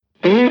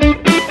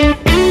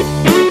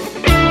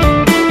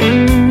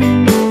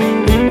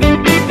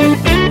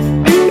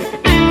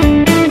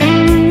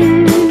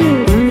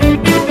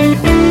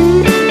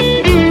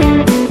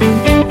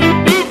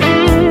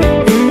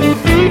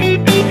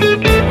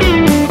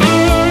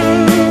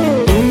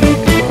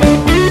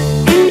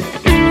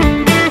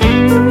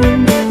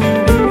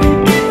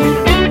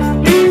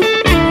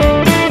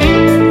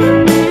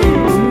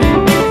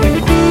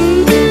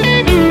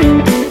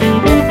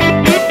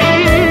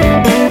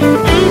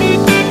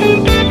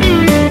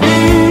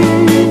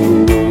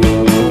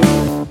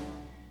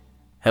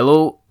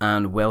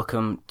and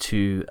welcome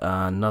to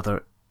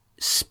another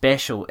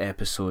special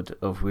episode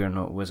of We're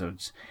Not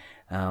Wizards.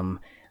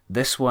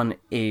 This one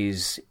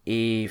is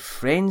a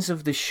Friends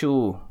of the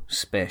Show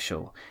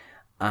special,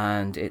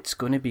 and it's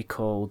going to be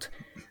called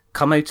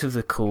Come Out of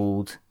the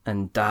Cold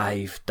and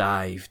Dive,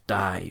 Dive,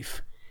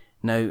 Dive.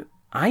 Now,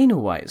 I know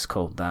why it's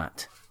called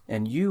that,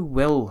 and you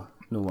will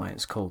know why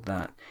it's called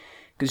that,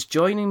 because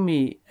joining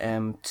me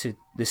to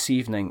this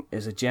evening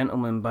is a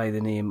gentleman by the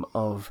name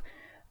of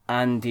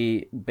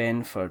Andy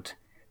Benford,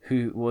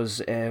 who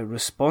was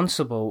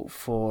responsible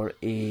for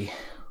a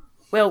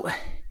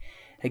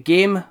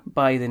game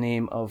by the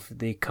name of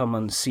The Come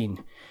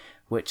Unseen,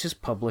 which is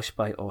published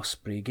by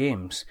Osprey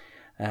Games.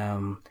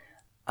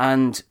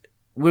 And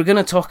we're going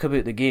to talk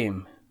about the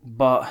game,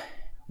 but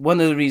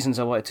one of the reasons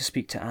I wanted to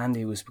speak to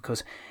Andy was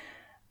because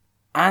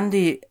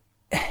Andy,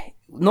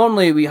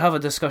 normally we have a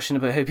discussion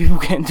about how people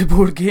get into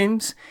board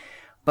games,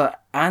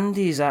 but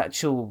Andy's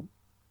actual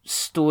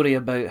story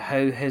about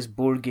how his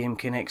board game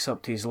connects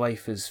up to his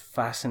life is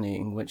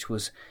fascinating, which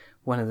was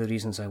one of the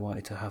reasons I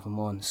wanted to have him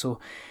on. So,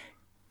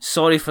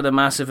 sorry for the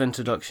massive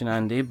introduction,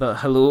 Andy, but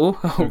hello,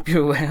 I hope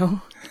you're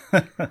well.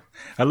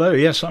 Hello,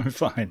 yes, I'm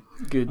fine.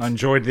 Good. I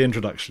enjoyed the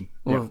introduction.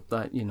 Well,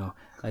 that,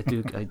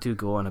 I do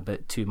go on a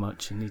bit too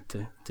much and need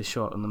to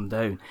shorten them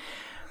down.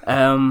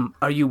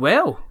 Are you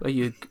well? Are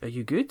you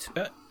good?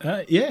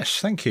 Yes,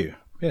 thank you.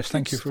 Yes,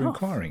 thank Good you for stuff.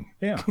 inquiring.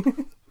 Yeah.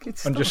 Good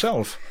stuff. And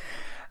yourself?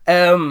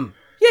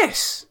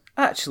 Yes,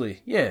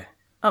 actually, yeah.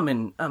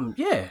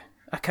 Yeah,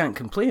 I can't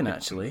complain,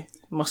 actually.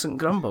 Mustn't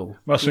grumble.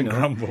 Mustn't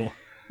grumble.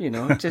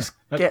 Just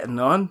getting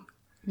on,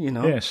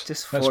 Yes,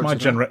 just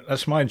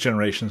that's my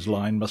generation's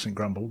line, mustn't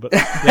grumble, but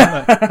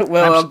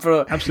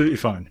well, absolutely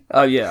fine.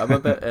 Oh, yeah, I'm a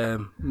bit,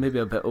 maybe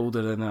a bit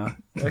older than I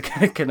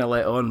kind of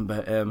let on,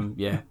 but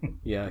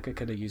yeah, I could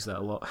kind of use that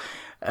a lot.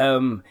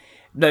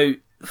 Now,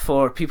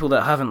 for people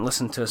that haven't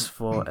listened to us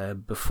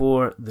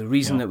before, the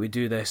reason that we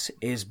do this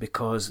is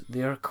because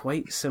there are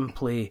quite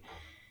simply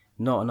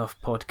not enough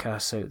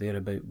podcasts out there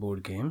about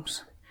board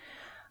games.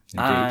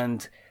 Indeed.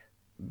 And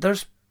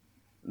there's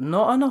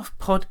not enough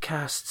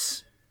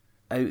podcasts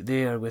out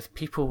there with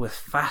people with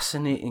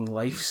fascinating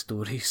life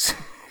stories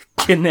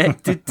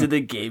connected to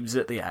the games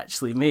that they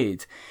actually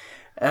made.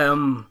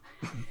 And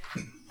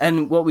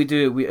what we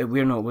do at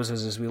We're Not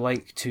Wizards is we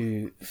like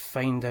to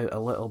find out a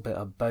little bit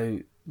about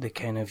the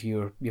kind of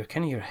your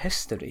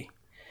history.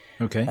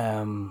 Okay.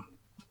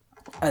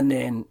 And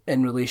then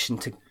in relation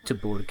to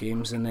board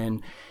games, and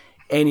then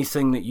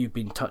anything that you've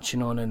been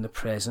touching on in the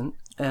present.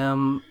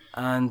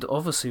 And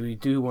obviously we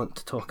do want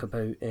to talk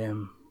about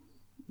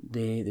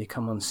they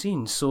Come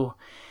Unseen. So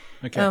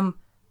Okay.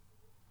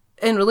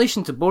 in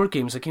relation to board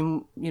games,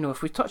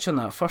 if we touch on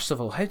that, first of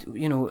all,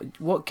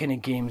 what kind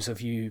of games have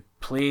you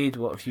played?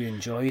 What have you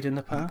enjoyed in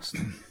the past?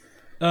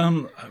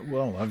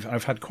 Well,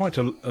 I've had quite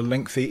a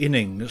lengthy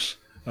innings.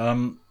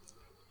 I'm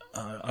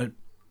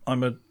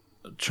a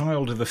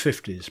child of the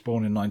 50s,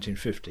 born in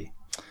 1950.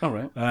 All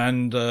right.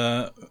 And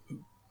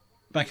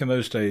back in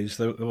those days,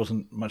 there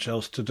wasn't much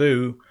else to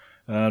do.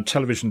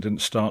 Television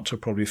didn't start till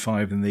probably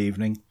 5 in the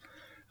evening.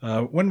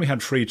 When we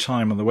had free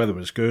time and the weather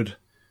was good,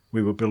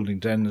 we were building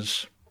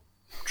dens,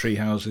 tree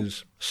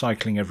houses,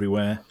 cycling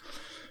everywhere.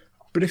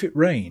 But if it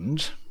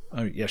rained,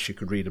 yes, you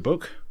could read a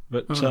book,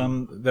 but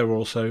there were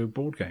also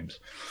board games.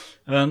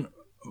 And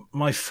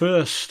my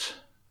first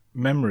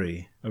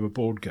memory of a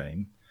board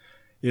game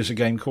is a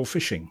game called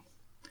Fishing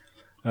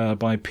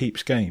by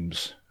Peeps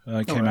Games.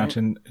 Came out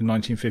in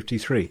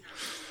 1953.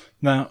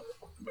 Now,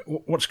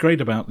 what's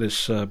great about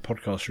this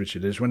podcast,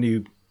 Richard, is when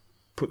you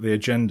put the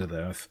agenda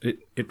there,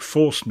 it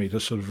forced me to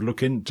sort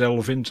of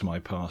delve into my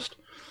past.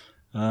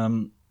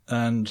 And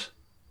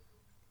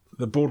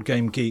the Board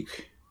Game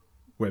Geek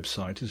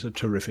website is a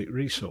terrific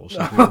resource.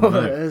 It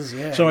is,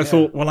 yeah. So I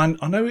thought, well,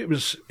 I know it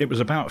was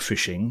about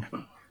fishing.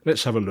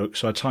 Let's have a look.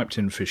 So I typed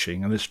in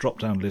fishing, and this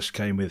drop-down list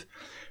came with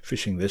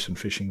fishing this and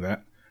fishing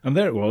that. And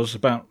there it was,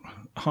 about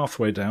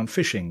halfway down,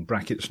 fishing,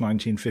 brackets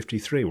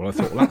 1953. Well, I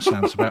thought, well, that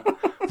sounds about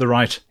the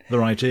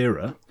right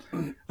era.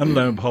 And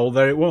lo and behold,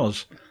 there it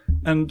was.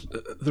 And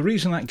the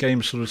reason that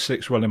game sort of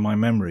sticks well in my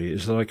memory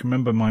is that I can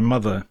remember my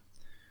mother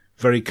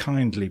very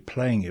kindly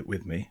playing it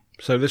with me.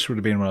 So this would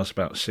have been when I was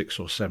about 6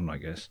 or 7, I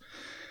guess.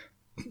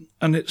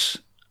 And it's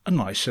a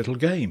nice little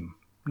game.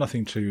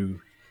 Nothing too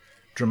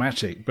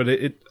dramatic. But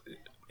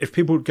if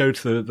people would go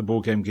to the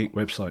Board Game Geek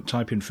website,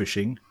 type in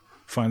fishing,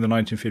 find the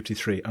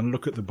 1953, and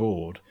look at the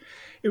board,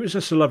 it was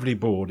just a lovely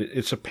board.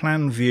 It's a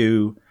plan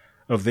view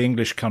of the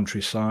English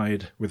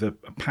countryside with a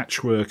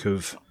patchwork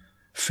of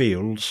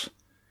fields,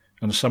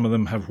 and some of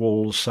them have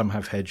walls, some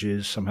have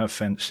hedges, some have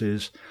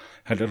fences,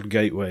 had little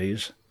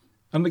gateways.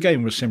 And the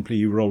game was simply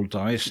you rolled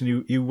dice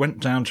and you went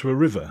down to a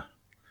river.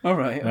 All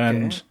right, okay.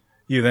 And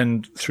you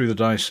then threw the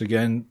dice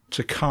again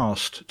to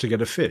cast to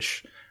get a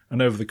fish.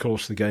 And over the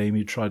course of the game,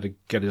 you tried to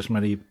get as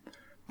many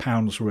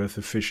pounds worth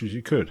of fish as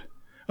you could.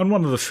 And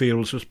one of the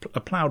fields was a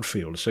ploughed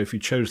field, so if you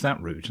chose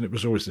that route, and it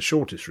was always the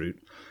shortest route,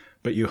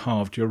 but you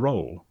halved your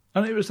roll.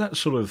 And it was that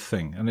sort of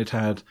thing. And it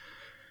had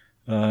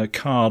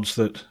cards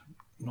that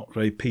not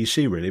very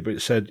PC really, but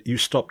it said, "You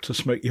stop to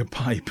smoke your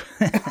pipe."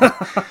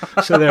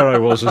 So there I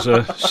was as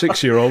a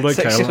 6-year-old.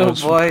 Okay,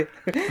 6-year-old boy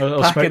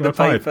I'll smoke packing my the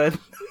pipe in.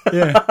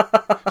 Yeah.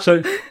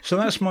 So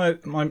that's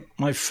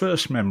my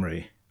first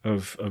memory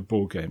of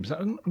board games. That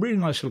was a really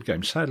nice little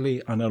game.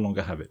 Sadly, I no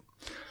longer have it.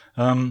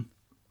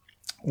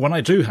 One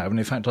I do have, and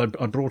in fact I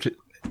brought it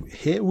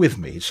here with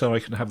me so I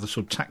could have the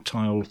sort of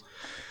tactile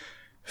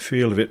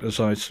feel of it as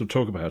I sort of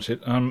talk about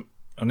it. And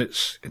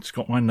it's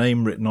got my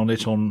name written on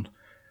it on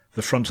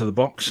the front of the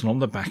box and on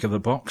the back of the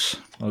box.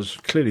 I was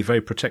clearly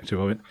very protective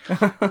of it.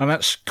 And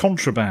that's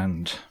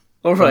Contraband.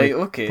 All right,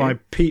 okay. By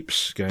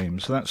Peeps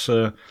Games. So that's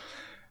a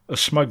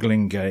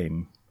smuggling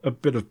game, a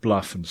bit of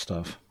bluff and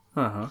stuff.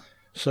 Uh-huh.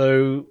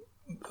 So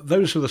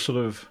those were the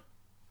sort of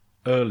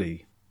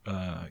early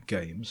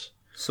games.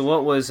 So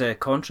what was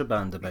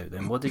Contraband about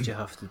then? What did you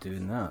have to do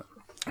in that?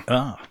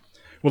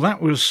 Well,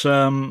 that was,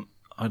 I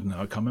don't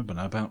know, I can't remember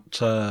now, about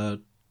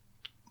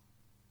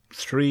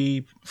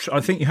 3,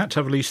 I think you had to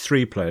have at least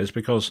 3 players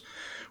because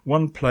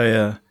one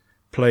player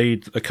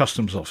played a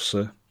customs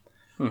officer,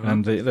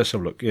 and let's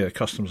have a look,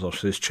 customs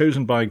officer is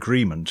chosen by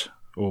agreement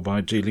or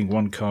by dealing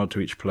 1 card to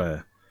each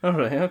player. All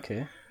right,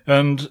 okay.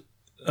 And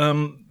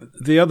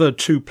the other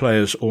 2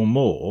 players or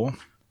more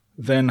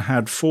then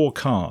had 4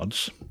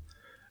 cards,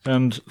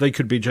 and they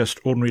could be just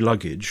ordinary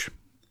luggage,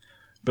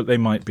 but they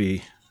might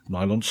be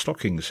nylon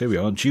stockings. Here we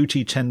are.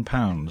 Duty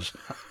 £10.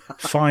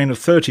 Fine of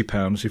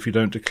 £30 if you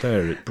don't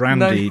declare it.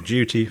 Brandy,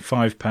 duty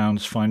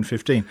 £5, fine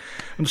 15.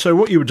 And so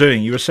what you were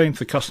doing, you were saying to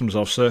the customs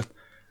officer,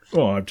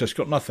 "Oh, I've just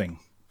got nothing."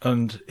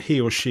 And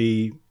he or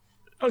she,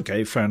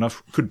 okay, fair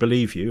enough, could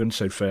believe you and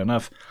say fair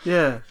enough.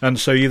 Yeah. And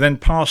so you then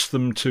passed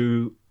them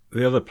to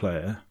the other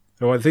player,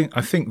 who I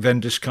think then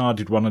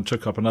discarded one and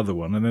took up another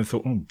one, and then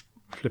thought, "Oh,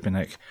 flipping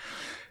heck."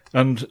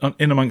 And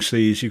in amongst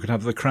these, you could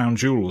have the crown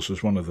jewels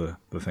as one of the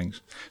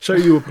things. So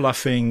you were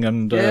bluffing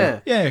and,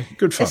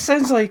 good fun. It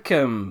sounds like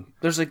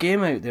there's a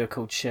game out there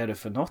called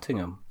Sheriff of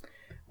Nottingham,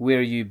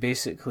 where you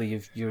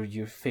basically,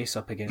 you're face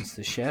up against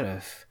the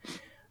sheriff,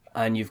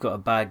 and you've got a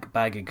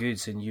bag of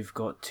goods, and you've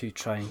got to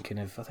try and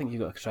I think you've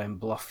got to try and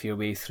bluff your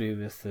way through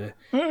with the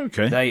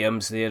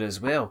items there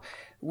as well.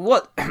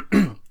 What,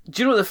 do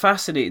you know what the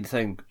fascinating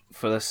thing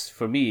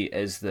for me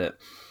is that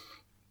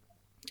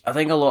I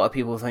think a lot of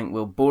people think,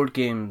 well, board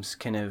games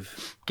kind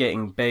of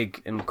getting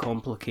big and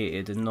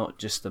complicated and not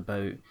just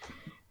about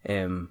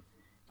kind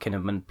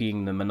of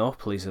being the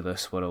monopolies of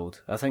this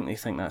world. I think they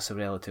think that's a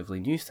relatively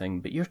new thing,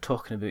 but you're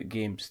talking about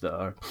games that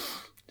are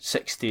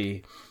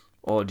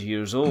 60-odd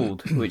years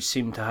old, which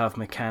seem to have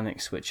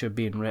mechanics which are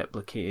being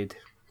replicated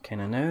kind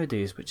of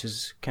nowadays, which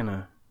is kind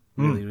of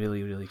really,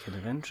 really, really kind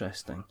of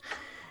interesting.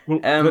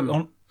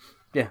 Well,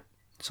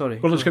 Sorry.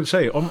 Well, I was going to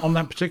say, on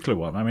that particular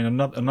one, I mean,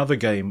 another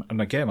game, and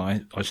again,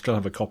 I still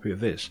have a copy of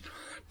this,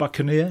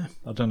 Buccaneer.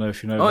 I don't know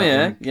if you know. Oh,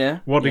 that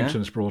yeah.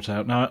 Waddington's brought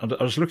out. Now,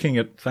 I was looking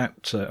at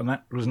that, and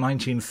that was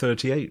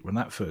 1938 when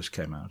that first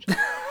came out.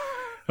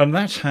 And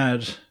that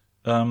had,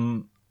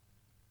 or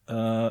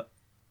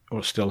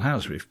still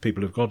has, if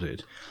people have got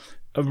it,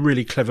 a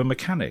really clever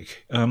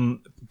mechanic,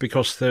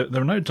 because there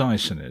are no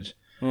dice in it.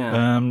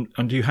 Yeah.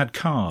 And you had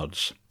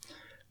cards,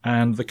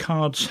 and the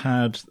cards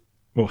had...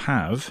 I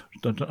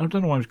don't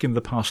know why I was given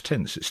the past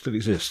tense, it still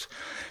exists.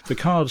 The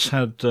cards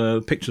had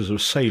pictures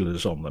of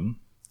sailors on them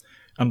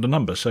and a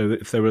number, so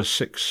that if there were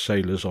 6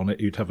 sailors on it,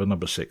 you'd have a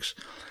number 6.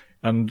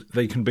 And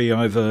they can be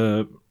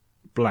either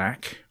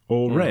black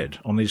or red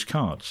on these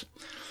cards.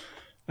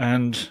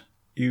 And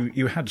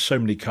you had so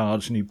many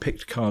cards, and you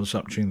picked cards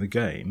up during the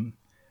game,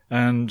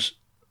 and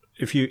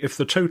if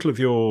the total of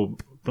your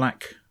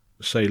black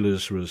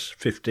sailors was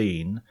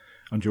 15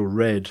 and your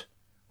red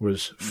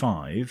was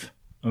 5,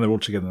 and they're all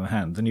together in the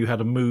hand, then you had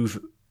a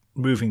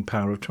moving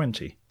power of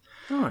 20.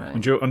 All right.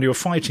 And your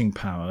fighting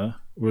power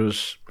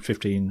was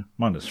 15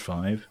 minus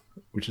 5,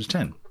 which is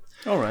 10.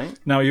 All right.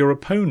 Now, your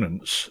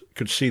opponents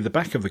could see the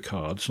back of the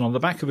cards, and on the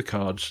back of the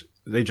cards,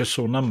 they just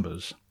saw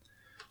numbers.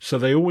 So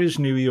they always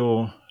knew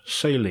your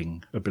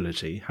sailing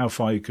ability, how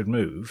far you could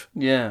move.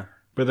 Yeah.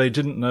 But they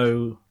didn't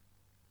know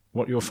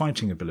what your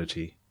fighting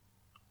ability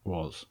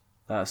was.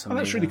 That's amazing. And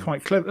that's really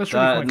quite clever.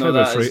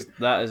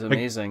 That is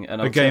amazing.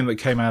 A game that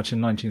came out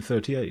in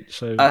 1938.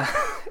 So,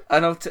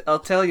 and I'll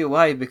tell you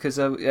why, because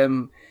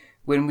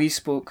when we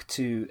spoke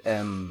to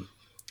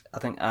I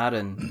think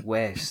Aaron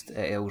West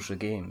at Elsra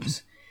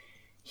Games,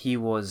 he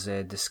was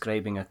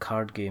describing a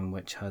card game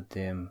which had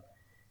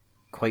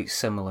quite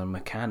similar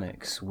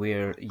mechanics,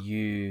 where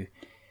you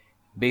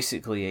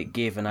basically it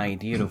gave an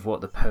idea of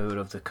what the power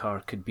of the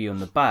card could be on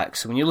the back.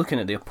 So when you're looking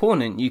at the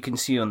opponent, you can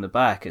see on the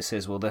back it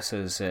says, well, this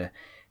is a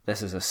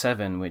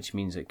 7, which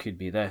means it could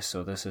be this,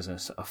 or this is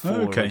a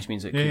 4, which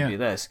means it could be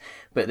this.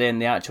 But then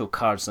the actual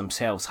cards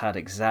themselves had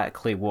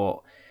exactly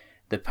what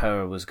the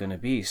power was going to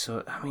be.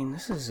 So I mean,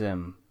 this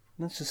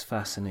is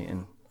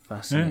fascinating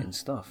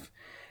stuff.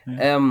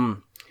 Yeah.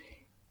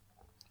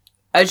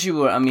 As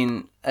you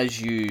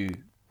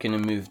kind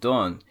of moved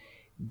on,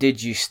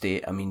 did you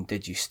stay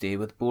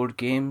with board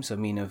games? I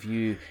mean, have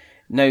you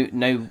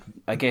Now,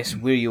 I guess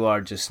where you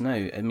are just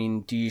now, I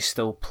mean, do you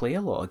still play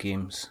a lot of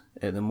games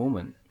at the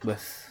moment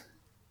with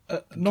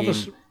not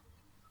as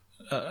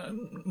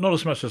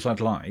much as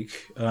I'd like.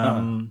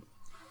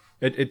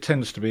 It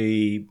tends to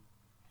be,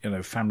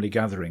 family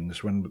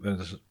gatherings when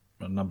there's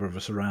a number of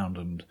us around,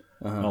 and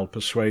I'll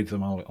persuade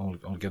them.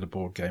 I'll get a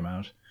board game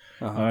out.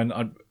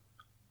 And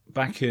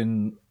back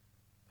in,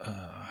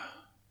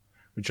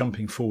 we're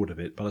jumping forward a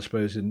bit, but I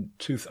suppose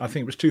I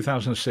think it was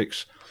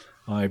 2006.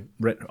 I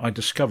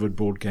discovered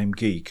Board Game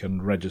Geek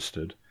and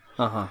registered,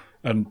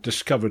 and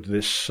discovered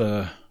this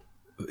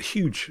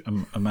huge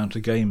amount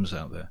of games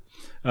out there,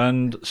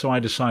 and so I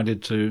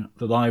decided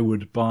that I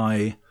would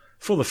buy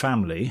for the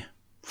family.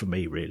 For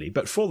me, really,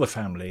 but for the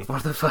family,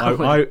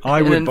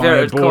 I would buy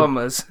a board.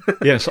 Commas.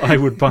 Yes, I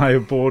would buy a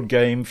board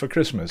game for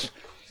Christmas,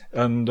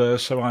 and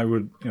so I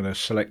would,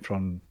 select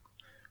from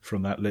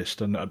that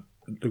list. And I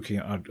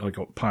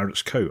got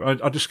Pirates Cove.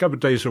 I discovered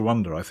Days of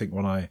Wonder, I think,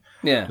 when I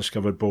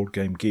discovered Board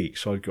Game Geek.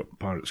 So I got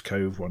Pirates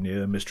Cove one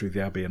year, Mystery of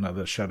the Abbey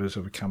another, Shadows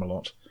of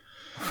Camelot,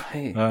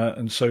 right.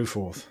 And so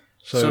forth.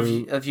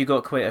 So have you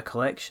got quite a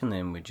collection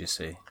then? Would you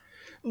say?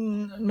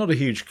 Not a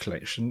huge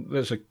collection.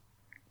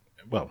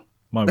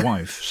 My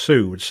wife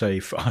Sue would say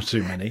far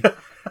too many.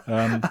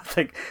 I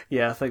think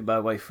my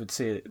wife would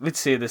say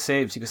the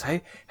same. She goes,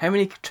 "How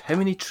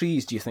many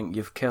trees do you think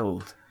you've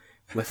killed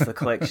with the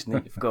collection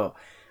that you've got?"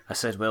 I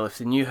said, "Well, if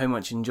they knew how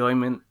much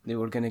enjoyment they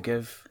were going to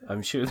give,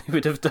 I'm sure they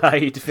would have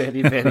died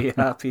very, very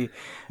happy,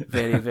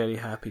 very, very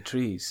happy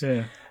trees."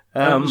 Yeah.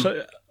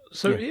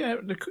 Yeah,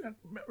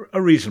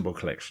 a reasonable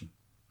collection.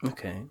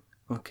 Okay.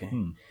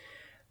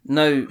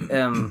 Now,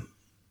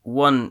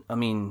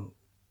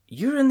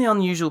 you're in the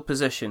unusual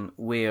position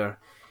where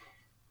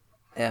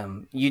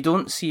you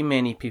don't see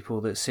many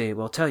people that say,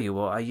 "Well, tell you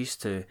what, I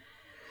used to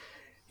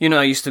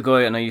go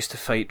out and I used to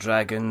fight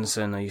dragons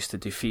and I used to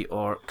defeat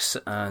orcs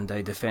and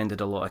I defended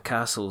a lot of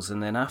castles,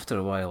 and then after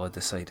a while I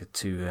decided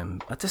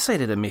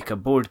to make a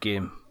board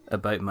game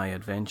about my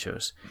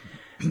adventures."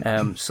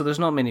 So there's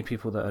not many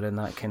people that are in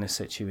that kind of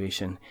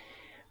situation.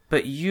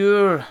 But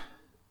the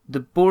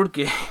board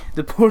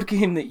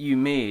game that you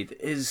made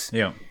is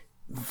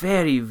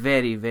very,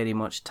 very, very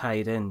much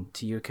tied in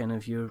to your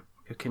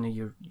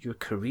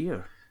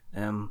career.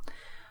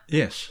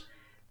 Yes.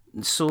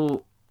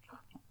 So,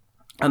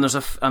 and there's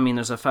a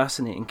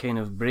fascinating kind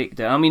of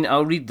breakdown. I mean,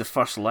 I'll read the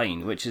first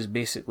line, which is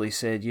basically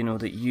said,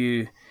 that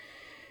you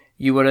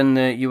were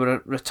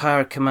a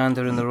retired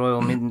commander in the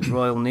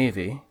Royal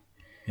Navy.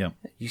 Yeah.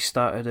 You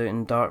started out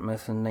in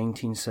Dartmouth in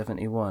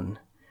 1971.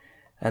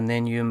 And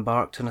then you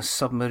embarked on a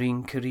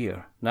submarine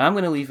career. Now, I'm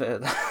going to leave it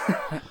at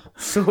that.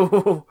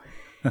 So,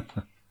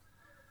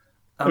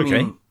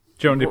 okay. Do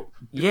you want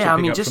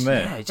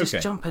to just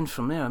jump in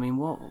from there. I mean,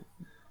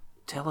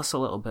 tell us a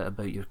little bit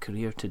about your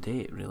career to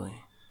date, really.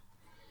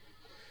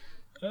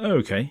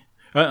 Okay.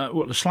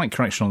 A slight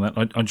correction on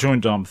that. I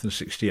joined Dartmouth in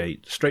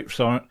 '68.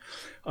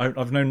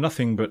 I've known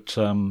nothing but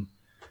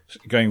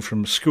going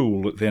from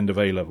school at the end of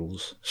A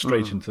levels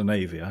straight into the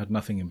Navy. I had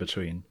nothing in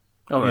between.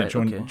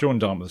 Joined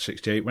Dartmouth in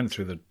 '68, went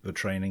through the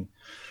training,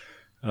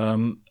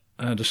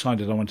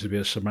 decided I wanted to be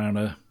a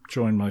submariner,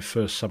 joined my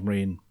first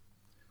submarine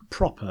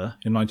proper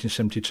in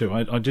 1972.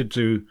 I did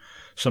do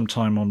some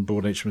time on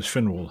board HMS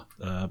Finwall,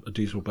 a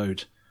diesel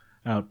boat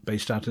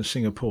based out in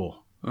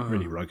Singapore.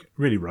 Really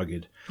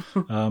rugged.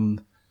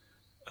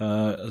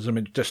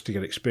 Just to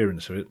get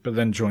experience of it, but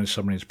then joined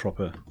submarines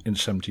proper in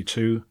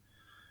 '72.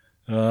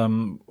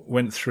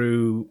 Went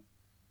through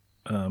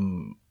a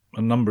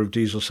number of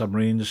diesel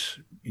submarines.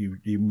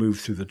 You move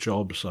through the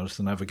jobs. I was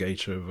the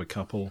navigator of a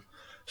couple,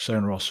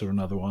 sonar officer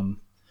another one.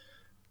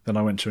 Then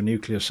I went to a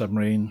nuclear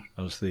submarine.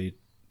 I was the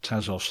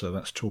TAS officer,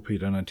 that's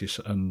torpedo and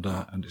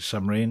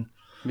anti-submarine.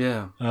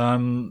 Yeah.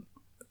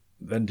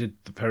 Then did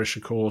the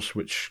Perisher course,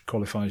 which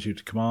qualifies you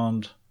to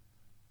command.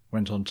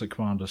 Went on to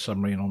command a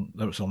submarine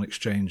that was on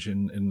exchange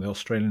in the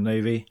Australian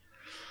Navy,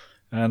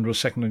 and was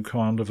second in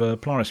command of a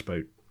Polaris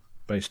boat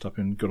based up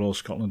in good old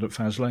Scotland at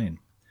Faslane.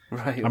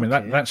 Right. I mean,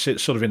 that's it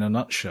sort of in a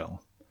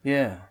nutshell.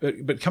 Yeah.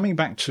 But coming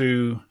back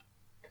to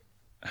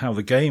how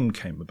the game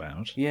came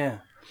about. Yeah.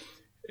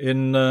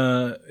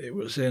 It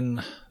was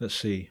in, let's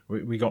see,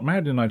 we got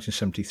married in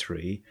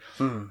 1973,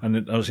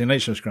 and I was in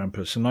HMS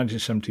Grampus. In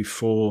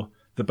 1974,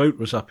 the boat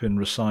was up in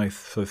Rosyth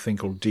for a thing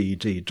called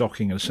DED,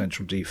 Docking and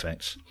Essential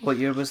Defects. What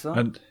year was that?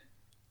 And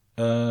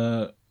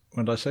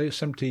when did I say?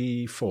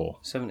 74.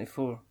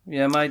 74.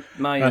 Yeah, my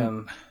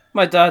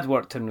dad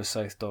worked in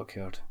Rosyth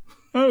Dockyard.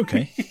 Oh,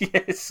 okay.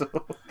 Yeah, so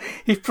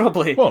he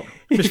probably... What,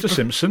 Mr.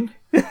 Simpson?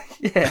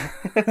 Yeah,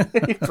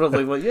 he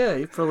probably was. Yeah,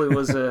 he probably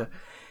was a...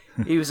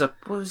 He was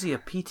what was he, a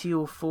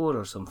PT-04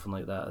 or something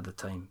like that at the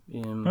time.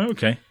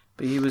 Okay.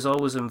 But he was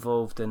always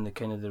involved in the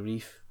kind of the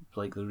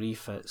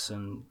refits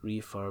and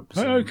refurbs.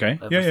 Oh, okay.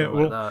 Yeah.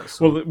 Like that,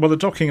 so. Well, the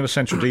Docking and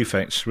Essential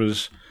Defects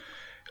was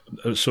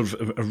a sort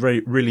of a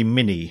really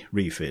mini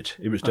refit.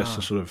 It was just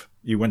a sort of,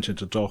 you went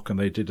into dock and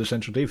they did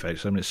Essential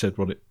Defects. I mean, it said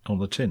on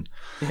the tin.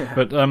 Yeah.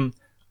 But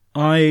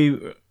I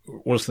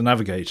was the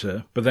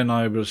navigator, but then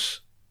I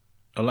was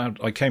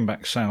I came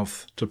back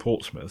south to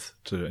Portsmouth,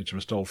 to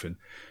HMS Dolphin,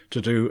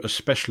 to do a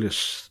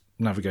specialist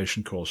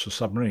navigation course for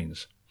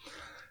submarines.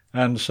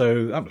 And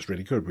so that was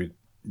really good. We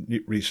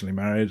recently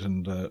married,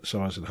 and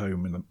so I was at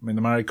home in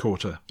the married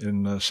quarter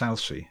in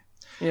Southsea.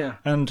 Yeah.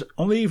 And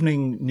on the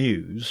evening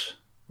news,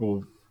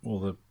 or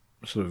the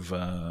sort of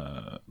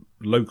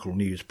local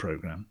news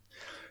programme,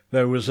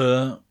 there was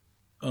an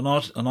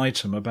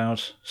item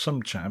about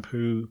some chap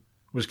who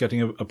was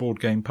getting a board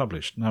game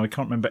published. Now, I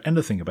can't remember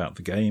anything about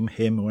the game,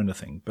 him or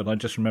anything, but I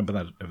just remember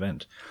that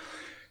event.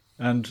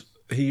 And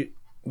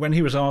when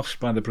he was asked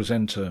by the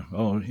presenter,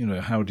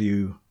 how do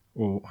you,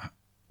 or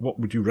what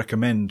would you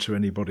recommend to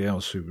anybody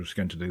else who was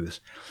going to do this?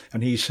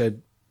 And he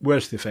said,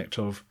 words to the effect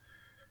of,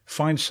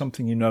 find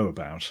something you know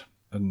about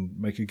and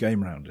make a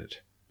game around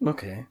it.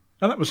 Okay.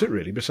 And that was it,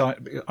 really. Besides,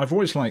 I've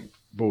always liked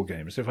board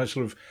games. If I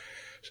sort of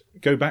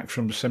go back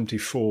from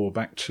 74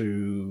 back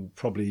to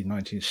probably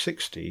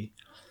 1960,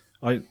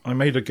 I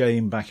made a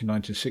game back in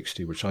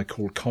 1960 which I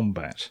called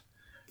Combat,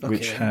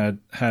 which had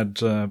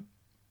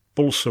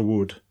balsa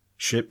wood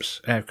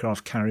ships,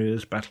 aircraft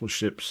carriers,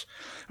 battleships.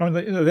 I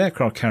mean, the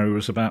aircraft carrier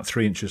was about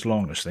 3 inches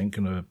long, I think,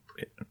 and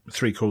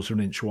 3/4 of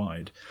an inch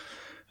wide.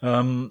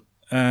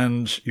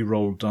 And you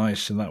rolled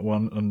dice in that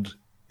one, and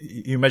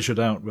you measured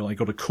out. Well, I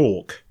got a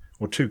cork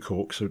or 2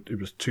 corks, so it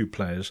was 2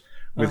 players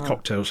with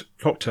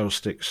cocktail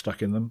sticks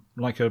stuck in them,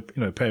 like a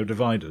pair of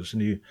dividers,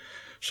 and you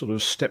sort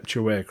of stepped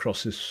your way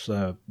across this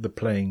the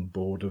playing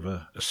board of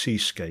a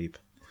seascape.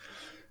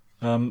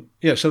 So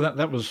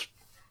that was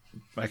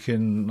back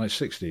in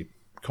 1960.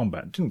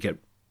 Combat didn't get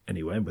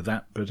anywhere with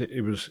that, but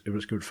it was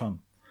good fun.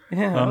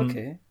 Yeah,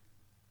 okay.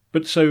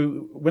 But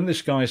so when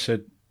this guy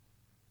said,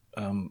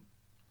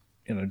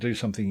 do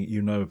something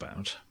you know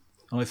about,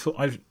 I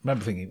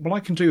remember thinking, well, I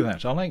can do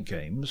that. I like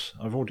games.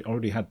 I've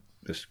already had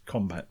this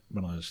Combat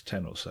when I was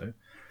 10 or so.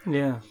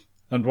 Yeah.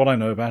 And what I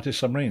know about is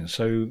submarines.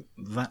 So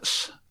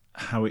that's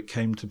how it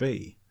came to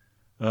be.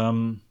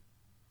 And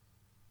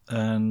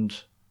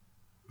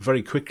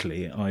very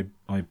quickly, I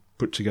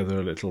put together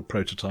a little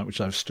prototype,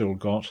 which I've still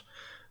got.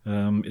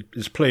 It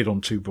is played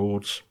on 2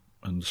 boards,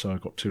 and so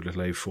I've got 2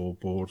 little A4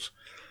 boards.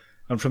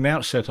 And from the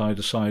outset, I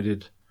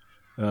decided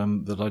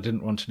that I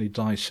didn't want any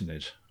dice in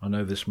it. I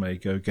know this may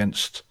go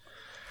against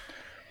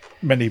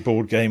many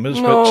board gamers,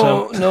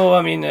 No,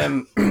 I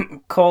mean,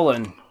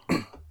 Colin,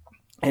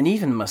 and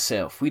even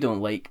myself, we don't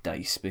like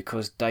dice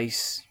because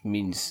dice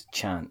means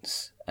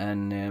chance,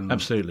 and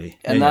absolutely,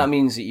 and that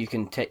means that you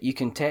can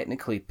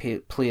technically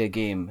play a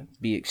game,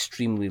 be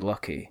extremely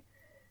lucky,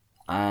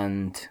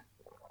 and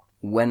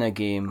win a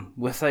game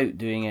without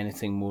doing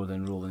anything more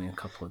than rolling a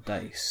couple of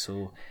dice.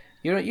 So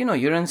you're in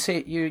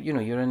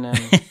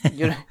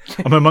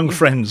I'm among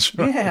friends.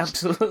 Right? Yeah,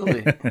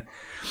 absolutely.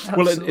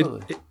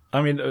 Well,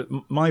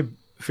 my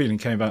feeling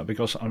came about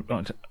because I'm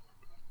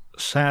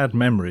sad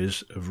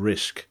memories of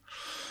Risk,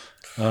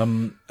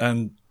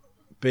 and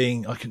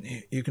being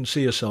you can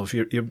see yourself.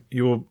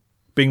 You're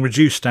being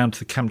reduced down to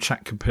the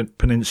Kamchatka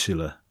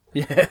Peninsula.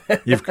 Yeah,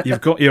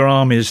 you've got your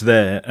armies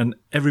there, and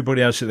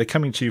everybody else. They're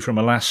coming to you from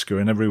Alaska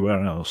and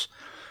everywhere else,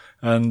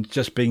 and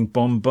just being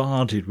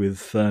bombarded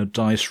with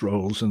dice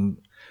rolls. And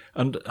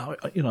I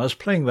was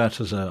playing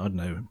that as a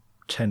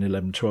 10,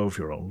 11,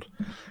 12-year-old,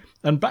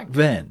 and back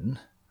then,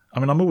 I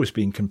mean, I'm always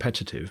being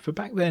competitive, but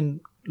back then,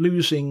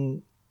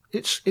 losing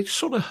it's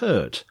sort of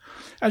hurt.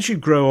 As you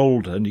grow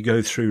older and you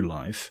go through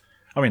life.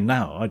 I mean,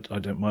 now I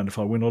don't mind if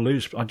I win or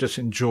lose. I just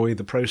enjoy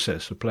the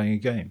process of playing a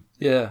game.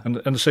 Yeah.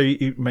 And so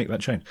you make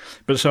that change.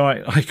 But so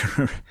I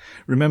can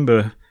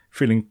remember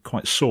feeling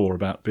quite sore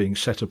about being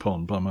set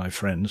upon by my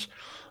friends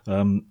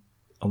on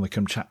the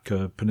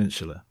Kamchatka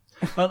Peninsula.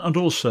 And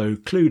also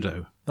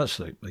Cluedo. That's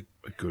a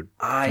good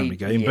family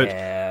game.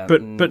 Yeah.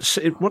 But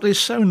what is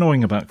so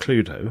annoying about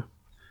Cluedo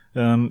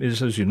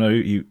is, as you know,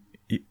 you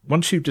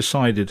once you've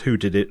decided who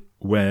did it,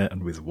 where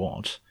and with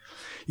what,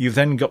 you've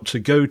then got to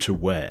go to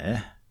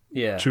where...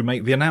 Yeah. To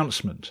make the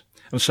announcement.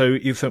 And so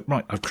you thought,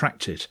 right, I've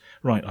cracked it.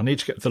 Right, I need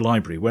to get to the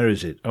library. Where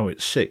is it? Oh,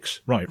 it's 6.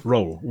 Right,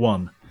 roll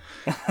 1.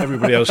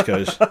 Everybody else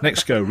goes,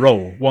 next go,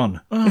 roll 1.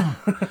 Oh.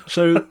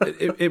 So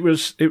it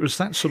was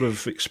that sort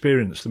of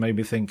experience that made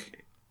me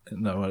think,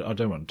 no, I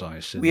don't want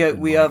dice. We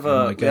have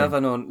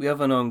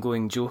an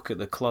ongoing joke at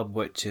the club,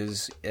 which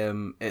is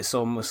it's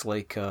almost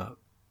like a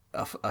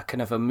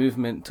kind of a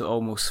movement to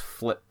almost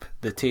flip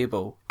the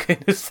table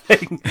kind of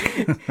thing,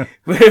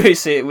 where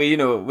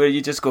where you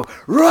just go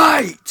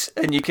right,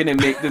 and you kind of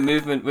make the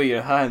movement with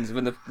your hands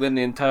when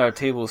the entire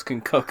table's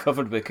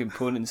covered with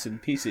components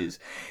and pieces,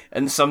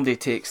 and somebody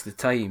takes the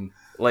time,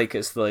 like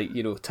it's like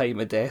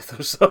time of death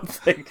or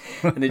something,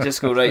 and they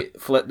just go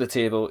right, flip the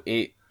table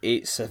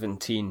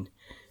 8-17,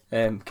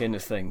 kind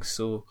of thing.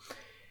 So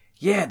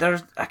yeah,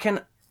 there's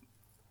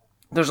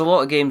a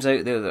lot of games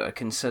out there that are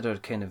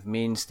considered kind of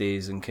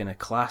mainstays and kind of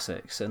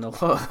classics, and a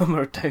lot of them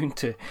are down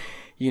to,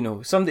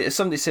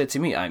 somebody said to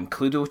me, I'm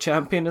Cluedo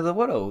champion of the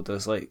world. I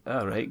was like,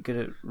 all right, good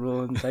at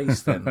rolling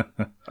dice then,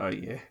 are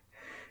you?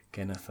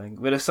 Kind of thing.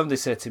 But if somebody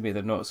said to me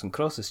they're Noughts and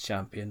Crosses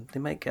champion, they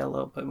might get a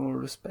little bit more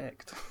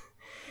respect.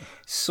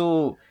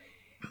 So,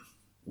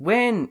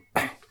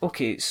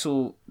 Okay,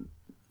 so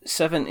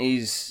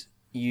 70s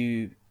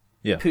you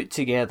Yeah. put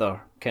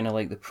together kind of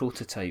like the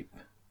prototype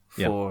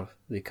for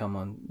they come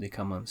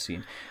on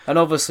scene, and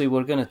obviously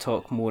we're going to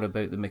talk more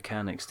about the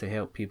mechanics to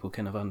help people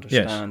kind of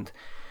understand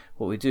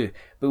what we do.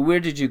 But where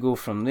did you go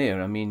from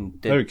there? I mean,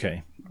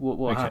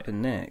 what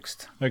happened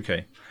next?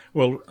 Okay.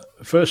 Well,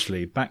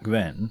 firstly, back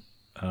then,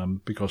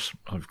 because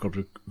I've got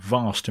a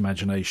vast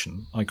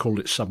imagination, I called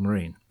it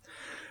Submarine.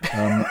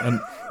 And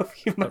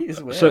You might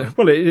as well. So,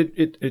 well,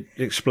 it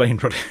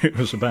explained what it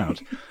was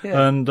about.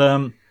 Yeah. And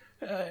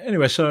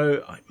anyway,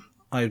 so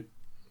I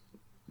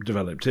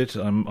developed it.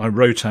 I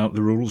wrote out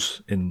the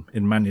rules in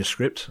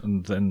manuscript,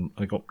 and then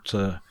I got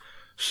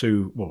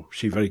Sue. Well,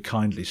 she very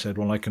kindly said,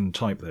 "Well, I can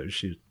type those."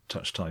 She's a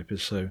touch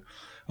typist, so,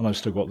 and I've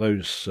still got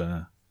those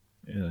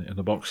in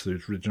the box,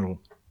 the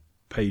original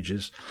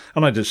pages.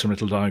 And I did some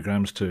little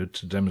diagrams to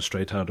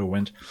demonstrate how it all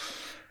went.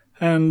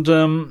 And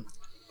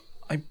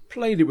I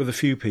played it with a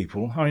few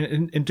people. I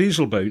mean, in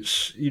diesel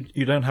boats,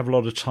 you don't have a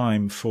lot of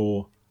time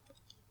for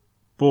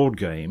board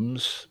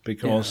games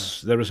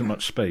because there isn't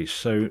much space.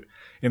 So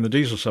in the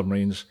diesel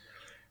submarines,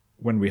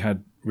 when we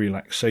had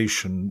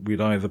relaxation, we'd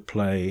either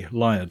play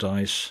liar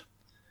dice,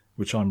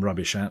 which I'm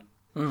rubbish at,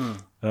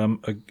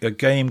 a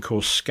game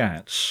called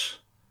Scats,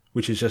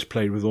 which is just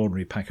played with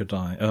ordinary pack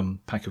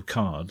of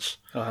cards,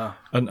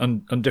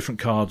 and different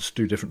cards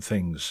do different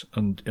things,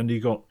 and you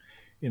got,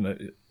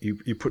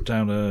 you put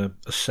down a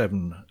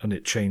 7 and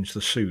it changed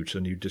the suit,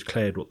 and you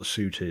declared what the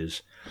suit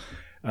is,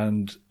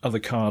 and other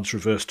cards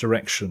reverse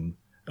direction,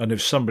 and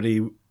if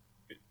somebody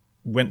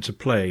went to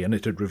play and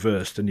it had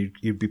reversed, and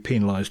you'd be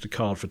penalised a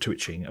card for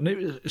twitching, and it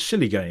was a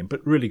silly game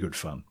but really good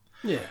fun.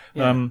 Yeah.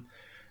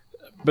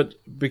 But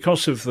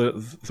because of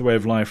the way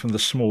of life and the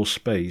small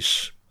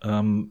space,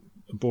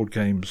 board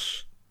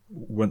games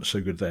weren't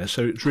so good there.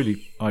 So it's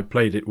really, I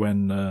played it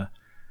when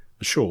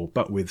ashore,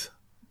 but with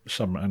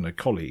some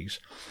colleagues.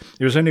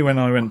 It was only when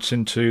I went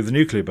into the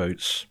nuclear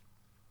boats,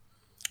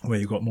 where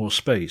you got more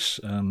space,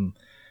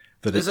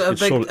 that Is it it a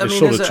sort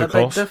big of took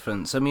off.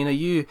 difference? I mean, are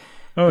you?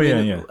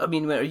 Yeah. I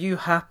mean, are you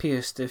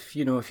happiest if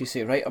you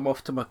say, right, I'm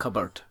off to my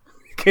cupboard,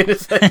 kind of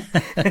thing,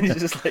 and you're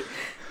just like,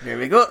 there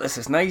we go, this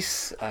is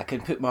nice. I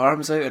can put my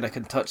arms out and I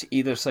can touch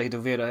either side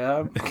of where I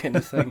am, kind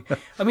of thing.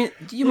 I mean,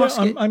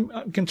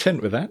 I'm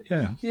content with that.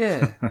 Yeah.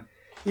 Yeah.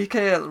 You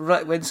kind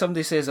of, when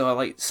somebody says, "Oh, I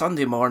like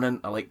Sunday morning,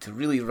 I like to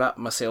really wrap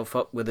myself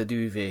up with a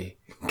duvet,"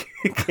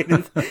 kind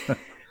of,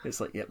 it's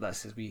like, yep,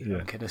 that's as we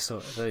kind of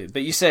sort of out.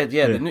 But you said,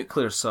 the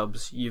nuclear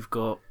subs, you've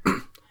got.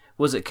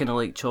 Was it kind of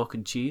like chalk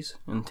and cheese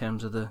in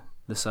terms of the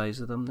size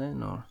of them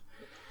then, or?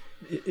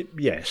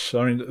 Yes,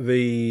 I mean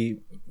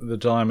the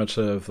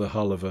diameter of the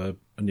hull of a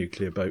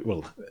nuclear boat.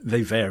 Well,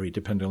 they vary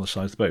depending on the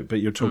size of the boat,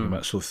 but you're talking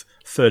about sort of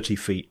 30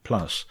 feet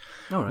plus.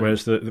 Right.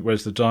 Whereas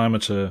the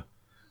diameter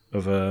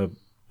of a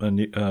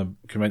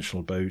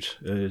conventional boat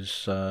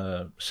is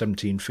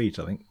 17 feet,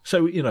 I think.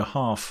 So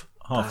half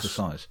the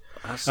size,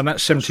 and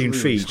that's 17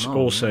 really feet.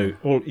 Small,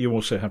 You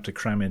also have to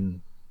cram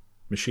in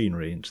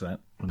machinery into that,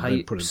 and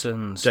pipes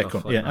and stuff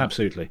like that.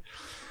 Absolutely.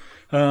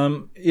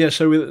 So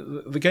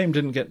the game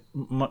didn't get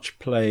much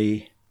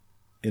play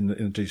in the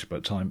diesel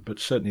boat time, but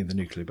certainly in the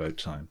nuclear boat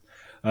time.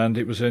 And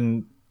it was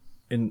in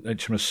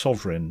HMS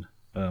Sovereign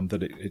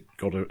that it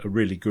got a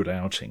really good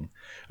outing.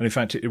 And in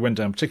fact, it went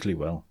down particularly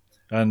well.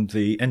 And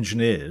the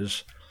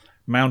engineers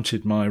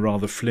mounted my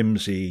rather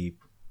flimsy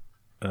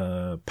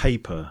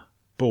paper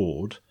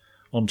board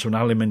onto an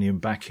aluminium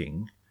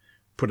backing,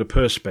 put a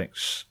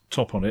Perspex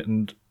top on it,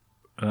 and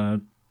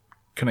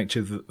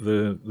connected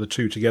the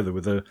two together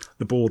with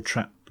the board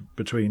trap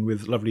between,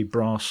 with lovely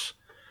brass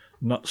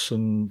nuts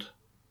and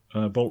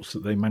bolts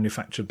that they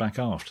manufactured back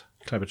aft.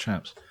 Clever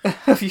chaps.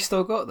 Have you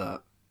still got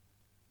that?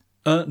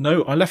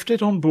 No, I left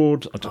it on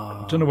board. I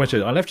don't know where it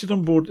is. I left it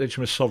on board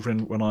HMS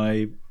Sovereign when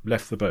I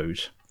left the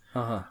boat,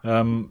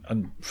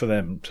 and for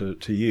them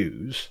to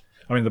use.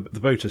 I mean, the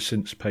boat has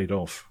since paid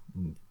off.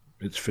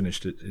 It's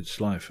finished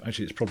its life.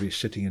 Actually, it's probably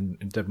sitting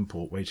in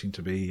Devonport waiting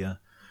to be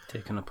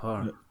taken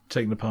apart.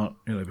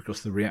 Because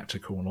of the reactor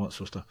core and all that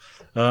sort of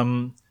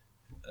stuff.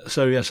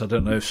 So yes, I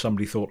don't know if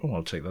somebody thought,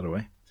 I'll take that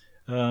away.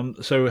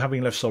 So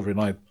having left Sovereign,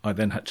 I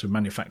then had to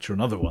manufacture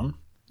another one.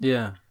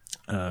 Yeah.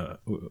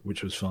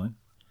 Which was fine.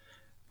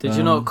 Did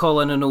you not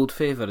call in an old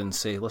favour and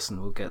say, "Listen,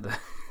 we'll get the"?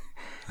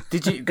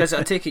 Did you? Because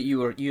I take it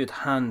you had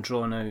hand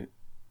drawn out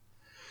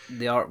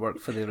the artwork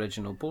for the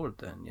original board,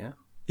 then, yeah.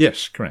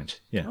 Yes,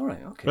 correct. Yeah. All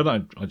right. Okay. But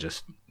I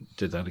just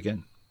did that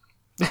again.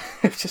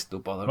 Just no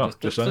bother. Well,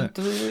 just and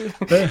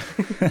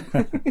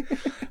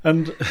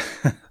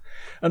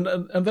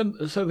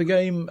then so the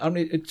game. I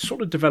mean, it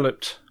sort of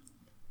developed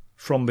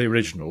from the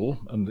original,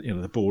 and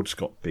the boards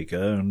got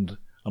bigger, and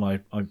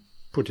I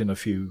put in a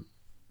few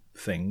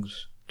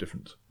things,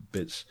 different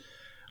bits.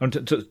 And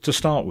to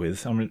start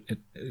with, I mean,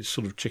 it's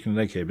sort of chicken and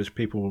egg here, because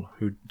people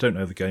who don't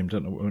know the game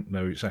won't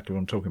know exactly what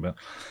I'm talking about.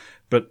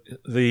 But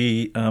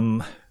the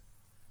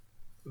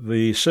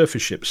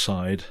surface ship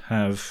side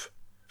have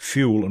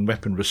fuel and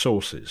weapon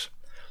resources.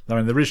 Now,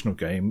 in the original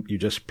game, you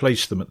just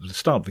place them at the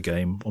start of the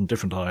game on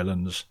different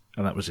islands,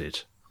 and that was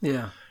it.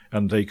 Yeah.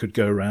 And they could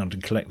go around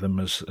and collect them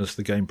as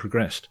the game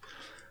progressed.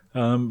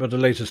 But at a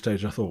later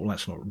stage, I thought, well,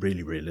 that's not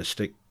really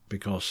realistic,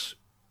 because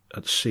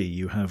at sea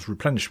you have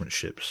replenishment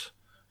ships,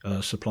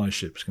 supply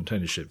ships,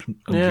 container ships,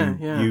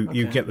 and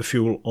you get the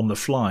fuel on the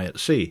fly at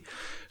sea.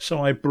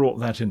 So I brought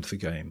that into the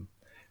game.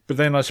 But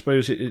then I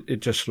suppose it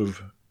just sort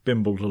of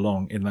bimbled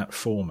along in that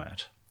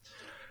format.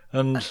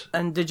 And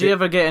did you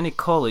ever get any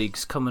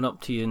colleagues coming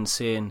up to you and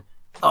saying,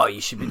 "Oh, you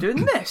should be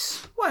doing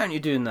this. Why aren't you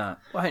doing that?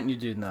 Why aren't you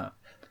doing that?"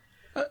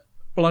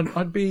 Well,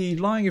 I'd be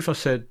lying if I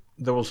said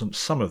there wasn't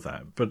some of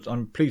that, but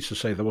I'm pleased to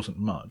say there wasn't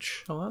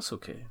much. Oh, that's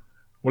okay.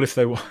 Well, if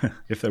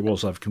there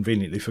was, I've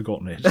conveniently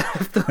forgotten it.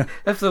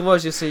 If there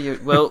was, you say,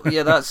 well,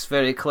 yeah, that's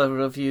very clever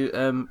of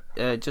you.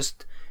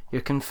 Just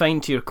you're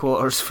confined to your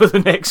quarters for the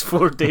next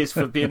 4 days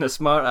for being a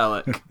smart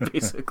aleck,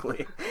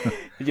 basically.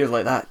 And you're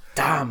like that.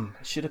 Damn,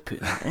 I should have put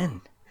that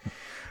in.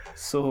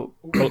 So,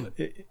 well,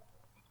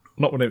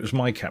 not when it was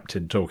my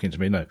captain talking to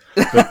me, no.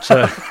 But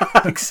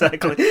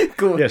exactly.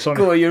 Go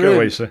to your room. Go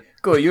away, sir.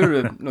 Go to your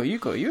room. No, you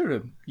go to your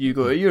room. You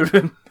go to your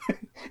room.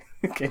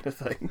 Kind of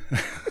thing.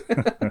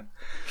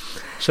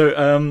 So,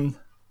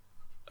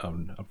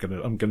 I'm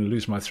gonna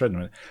lose my thread in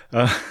a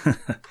minute.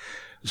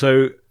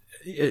 So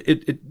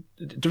it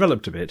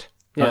developed a bit,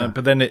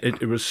 but then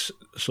it was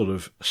sort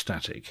of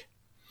static,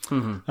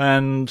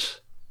 and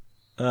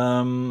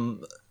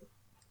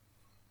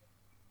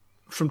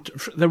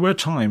there were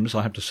times,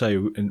 I have to say,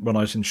 when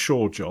I was in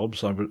shore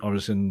jobs, I've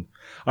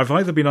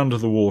either been under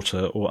the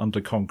water or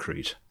under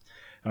concrete,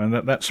 and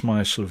that's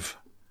my sort of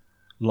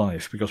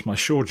life, because my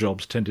shore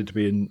jobs tended to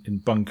be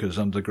in bunkers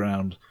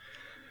underground,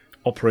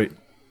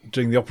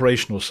 doing the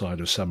operational side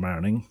of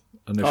submarining.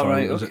 And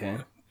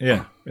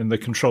if in the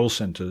control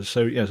centres.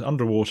 So yes,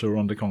 underwater or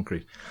under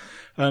concrete.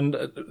 And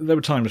there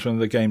were times when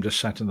the game just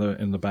sat in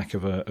the back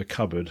of a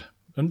cupboard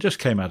and just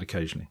came out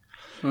occasionally.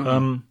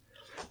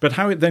 But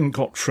how it then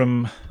got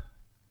from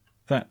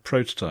that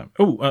prototype...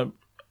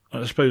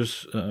 I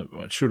suppose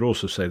I should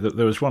also say that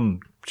there was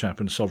one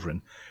chap in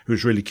Sovereign who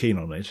was really keen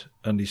on it,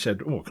 and he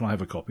said, "Oh, can I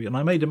have a copy?" And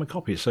I made him a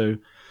copy. So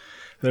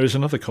there is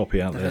another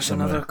copy out there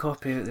somewhere. There's another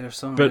copy out there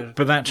somewhere.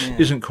 But that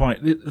isn't quite...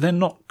 They're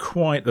not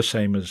quite the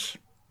same as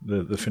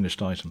the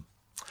finished item.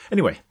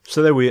 Anyway,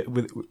 so there we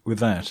with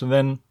that. And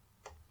then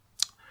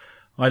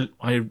I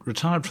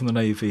retired from the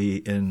Navy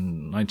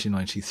in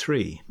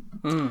 1993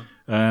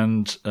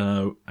 and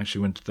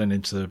actually went then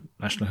into the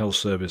National Health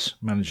Service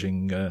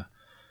managing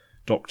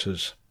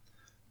doctors.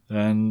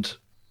 And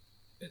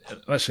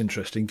that's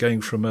interesting,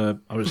 going from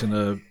I was in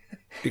a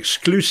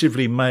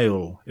exclusively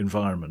male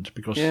environment,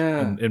 because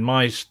in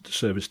my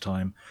service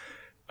time,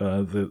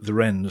 the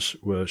Wrens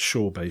were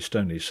shore-based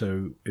only,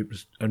 so it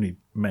was only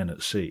men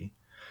at sea.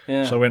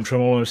 Yeah. So I went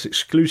from almost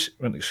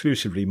an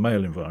exclusively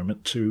male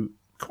environment to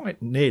quite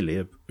nearly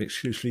an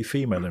exclusively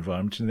female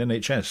environment in the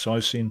NHS. So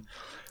I've seen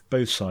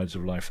both sides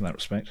of life in that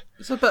respect.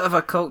 It's a bit of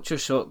a culture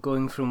shock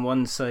going from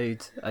one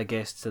side, I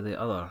guess, to the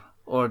other.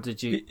 Or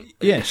did you...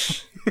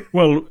 Yes.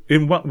 Well,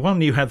 in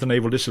one you had the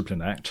Naval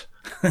Discipline Act,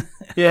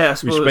 yeah, I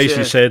suppose, which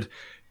basically said,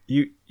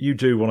 you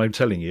do what I'm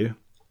telling you,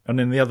 and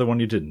in the other one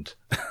you didn't.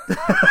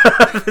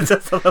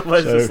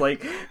 It's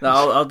like,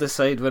 no, I'll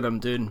decide when I'm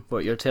doing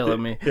what you're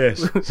telling me.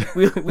 Yes.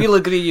 We'll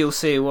agree you'll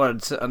say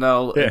words, and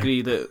I'll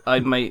agree that I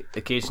might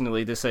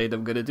occasionally decide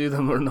I'm going to do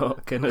them or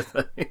not, kind of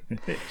thing.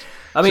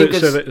 I mean,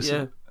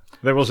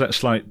 there was that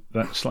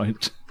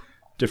slight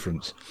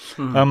difference.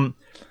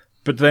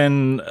 But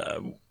then...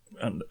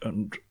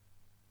 And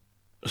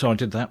so I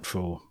did that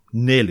for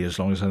nearly as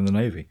long as I was in the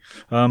Navy.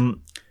 And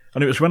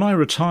it was when I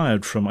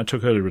retired I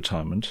took early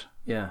retirement.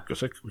 Yeah.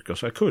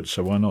 Because I could,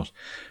 so why not?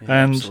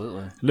 Yeah, and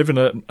absolutely. Live in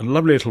a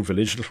lovely little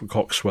village, Little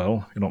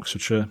Coxwell in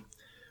Oxfordshire,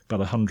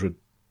 about 100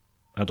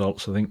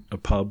 adults, I think, a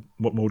pub.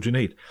 What more do you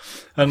need?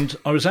 And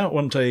I was out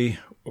one day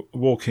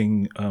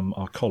walking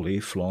our collie,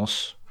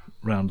 Floss,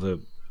 round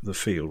the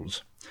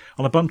fields,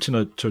 and I bumped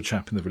into a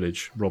chap in the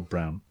village, Rob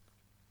Brown,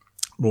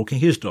 walking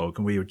his dog,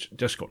 and we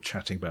just got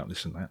chatting about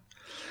this and that.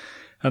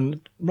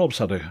 And Rob's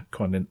had a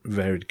quite a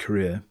varied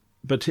career,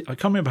 but I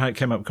can't remember how it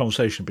came up in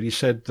conversation, but he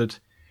said that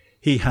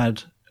he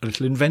had a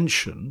little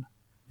invention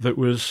that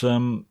was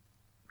to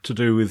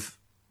do with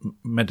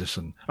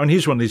medicine. I mean,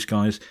 he's one of these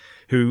guys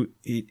who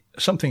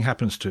something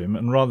happens to him,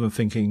 and rather than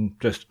thinking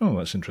just, oh,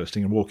 that's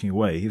interesting, and walking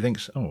away, he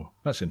thinks, oh,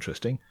 that's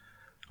interesting.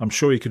 I'm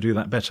sure he could do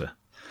that better.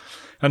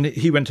 And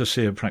he went to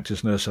see a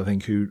practice nurse, I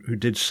think, who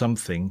did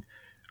something,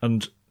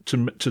 and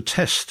to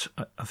test,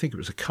 I think it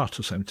was a cut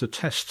or something, to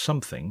test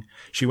something,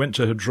 she went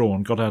to her drawer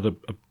and got out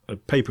a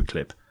paper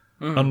clip,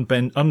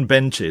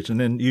 unbent it, and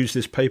then used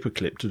this paper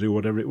clip to do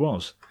whatever it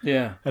was.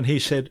 Yeah. And he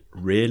said,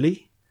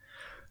 "Really?"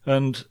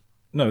 And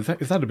no, if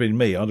that had been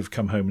me, I'd have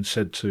come home and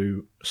said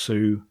to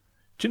Sue,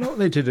 "Do you know what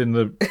they did in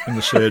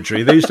the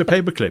surgery? They used a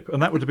paper clip," and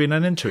that would have been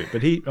an end to it.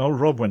 But old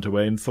Rob went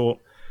away and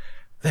thought,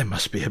 there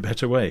must be a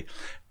better way.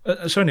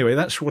 So anyway,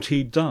 that's what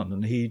he'd done,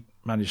 and he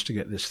managed to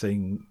get this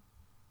thing,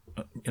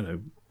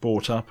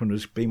 bought up and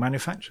was being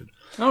manufactured.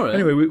 All right.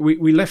 Anyway,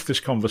 we left this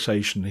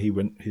conversation. He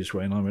went his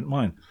way and I went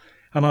mine.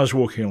 And I was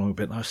walking along a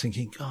bit, and I was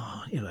thinking,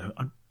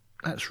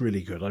 that's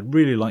really good. I'd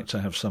really like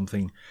to have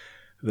something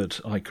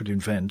that I could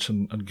invent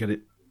and get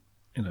it,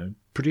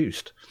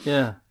 produced.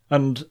 Yeah.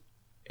 And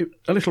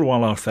a little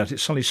while after that, it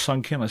suddenly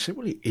sunk in. I said,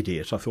 "Well, you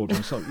idiot!" I thought to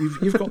myself,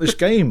 "You've got this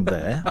game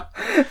there."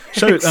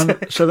 So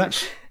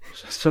that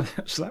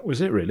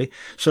was it, really.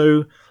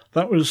 So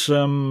that was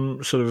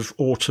sort of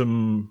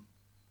autumn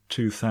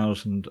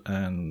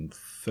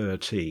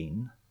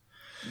 2013.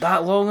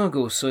 That long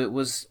ago. So it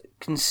was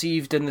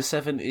conceived in the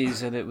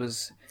 70s, and it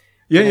was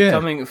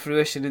coming to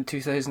fruition in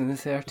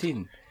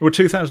 2013. Well,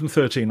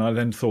 2013. I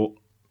then thought,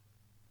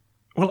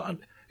 so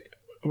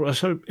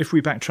if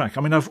we backtrack,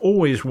 I mean, I've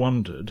always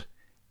wondered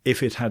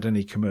if it had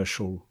any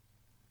commercial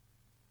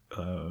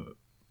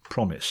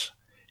promise,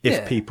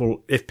 if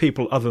people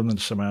other than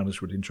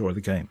surrounders would enjoy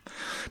the game.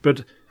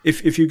 But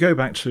if you go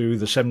back to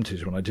the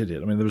 70s when I did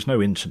it, I mean, there was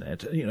no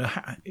internet.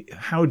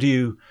 How do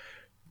you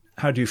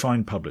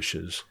find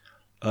publishers?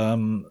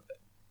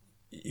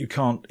 You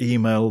can't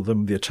email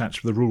them the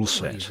attachment, the rule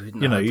set.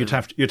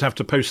 You'd have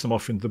to post them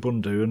off into the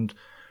Bundu, and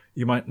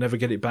you might never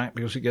get it back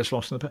because it gets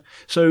lost in the.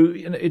 So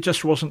it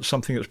just wasn't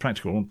something that was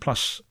practical. And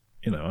plus,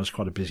 I was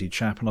quite a busy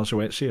chap, and I was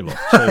away at sea a lot.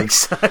 So,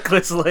 exactly.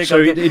 It's like,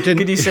 so it didn't.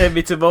 Could you send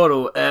me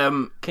tomorrow?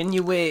 Can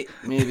you wait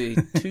maybe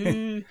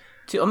two?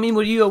 I mean,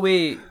 were you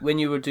away when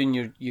you were doing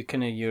your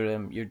kind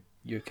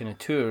of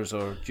tours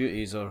or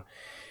duties or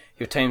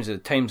your times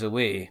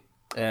away?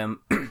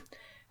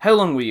 How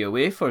long were you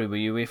away for? Were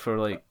you away for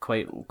like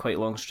quite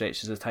long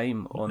stretches of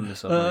time on the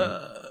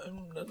submarine?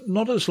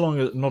 Not as long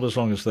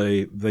as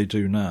they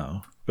do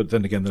now. But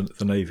then again,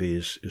 the Navy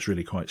is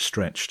really quite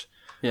stretched.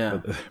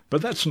 Yeah,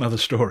 but that's another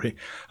story.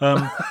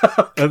 I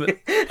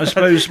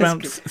suppose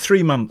about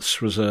 3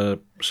 months was a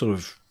sort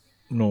of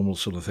normal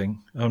sort of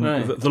thing.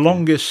 Right. The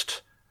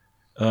longest,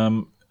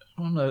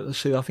 let's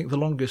see. I think the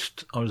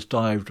longest I was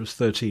dived was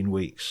 13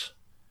 weeks,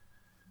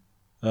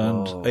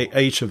 and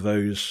 8 of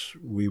those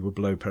we were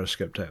below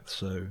periscope depth.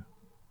 So,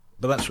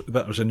 but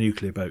that was a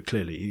nuclear boat,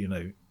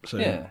 clearly, So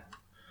yeah.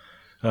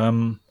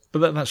 But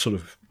that sort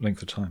of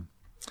length of time.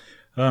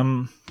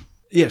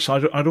 Yes,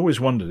 I'd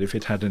always wondered if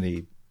it had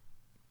any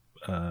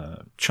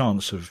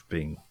chance of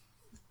being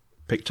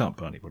picked up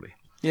by anybody.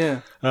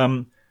 Yeah.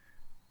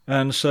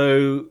 And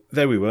so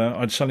there we were.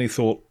 I'd suddenly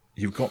thought,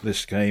 you've got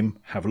this game,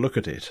 have a look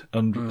at it.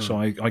 And so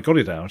I got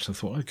it out and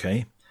thought,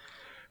 okay.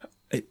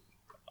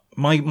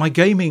 My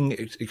gaming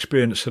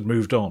experience had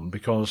moved on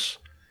because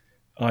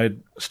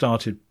I'd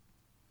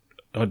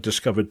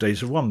discovered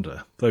Days of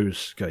Wonder,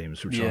 those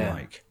games which I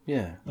like.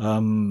 Yeah.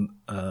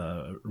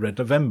 Red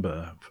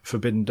November,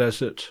 Forbidden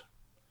Desert.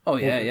 Oh,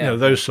 yeah.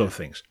 Those sort of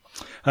things.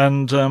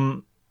 And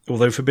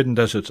although Forbidden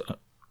Desert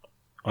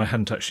I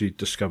hadn't actually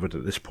discovered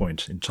at this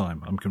point in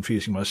time. I'm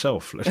confusing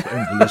myself, let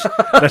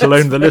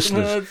alone the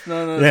listeners.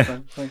 No, yeah.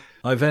 Fine.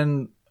 I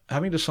then,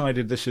 having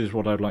decided this is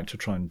what I'd like to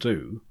try and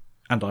do,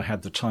 and I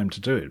had the time to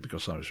do it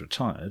because I was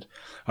retired,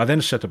 I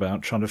then set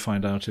about trying to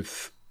find out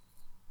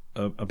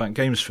about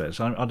games fairs.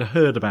 I'd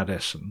heard about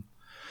Essen,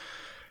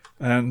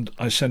 and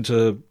I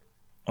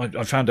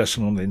found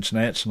Essen on the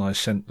internet, and I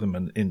sent them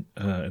an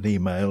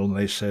email, and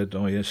they said,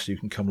 "Oh yes, you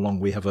can come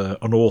along. We have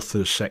an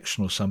authors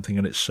section or something,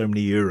 and it's so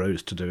many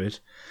euros to do it."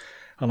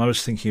 And I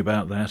was thinking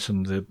about that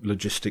and the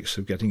logistics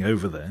of getting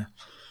over there,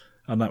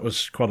 and that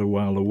was quite a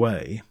while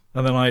away.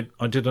 And then I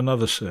did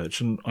another search,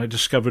 and I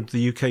discovered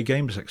the UK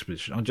Games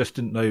Exposition. I just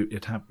didn't know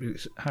it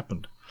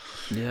happened.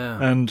 Yeah.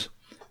 And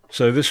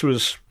so this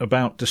was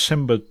about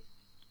December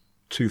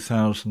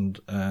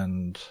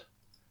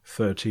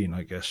 2013,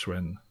 I guess,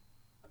 when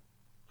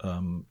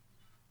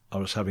I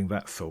was having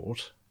that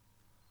thought,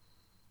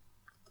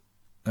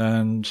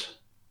 and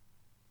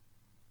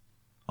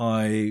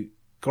I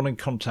got in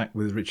contact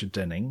with Richard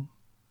Denning,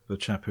 the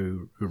chap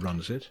who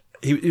runs it.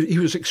 He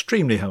was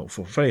extremely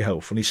helpful, very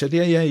helpful. And he said,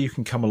 yeah, you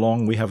can come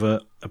along. We have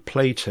a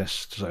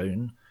playtest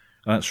zone.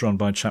 And that's run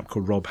by a chap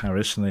called Rob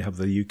Harris, and they have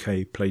the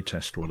UK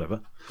playtest or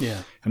whatever.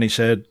 Yeah. And he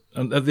said,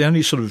 and the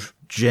only sort of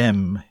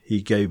gem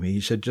he gave me,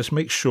 he said, just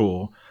make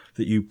sure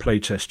that you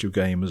playtest your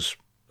game as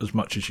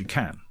much as you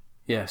can.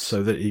 Yes.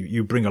 So that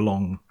you bring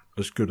along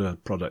as good a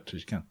product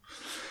as you can.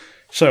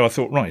 So I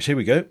thought, right, here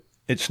we go.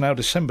 It's now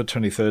December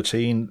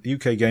 2013.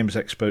 UK Games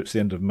Expo, it's the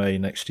end of May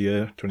next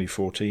year,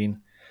 2014.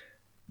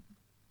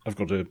 I've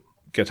got to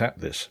get at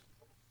this.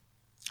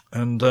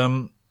 And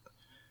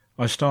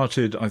I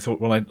thought,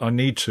 well, I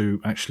need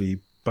to actually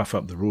buff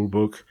up the rule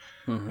book.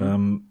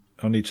 Mm-hmm.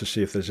 I need to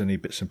see if there's any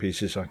bits and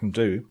pieces I can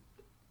do.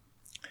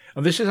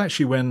 And this is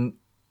actually when,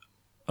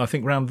 I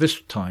think around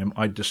this time,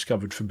 I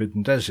discovered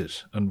Forbidden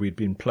Desert, and we'd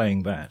been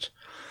playing that,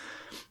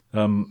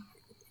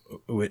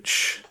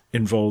 which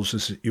involves,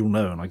 as you'll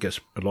know, and I guess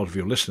a lot of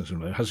your listeners will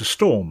know, has a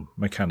storm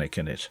mechanic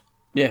in it.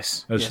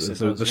 Yes.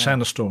 The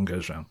sandstorm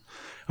goes round.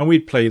 And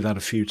we'd played that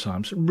a few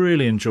times,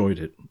 really enjoyed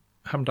it.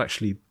 Haven't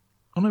actually...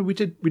 Oh, no, we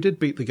did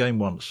beat the game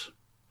once,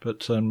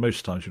 but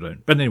most times we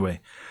don't. But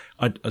anyway,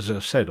 as I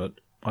said,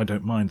 I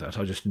don't mind that.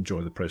 I just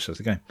enjoy the process of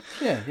the game.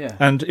 Yeah.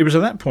 And it was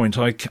at that point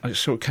I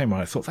sort of came on,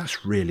 I thought,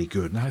 that's really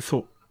good. And I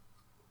thought,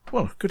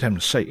 well, good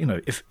heaven's sake,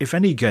 if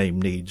any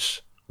game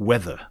needs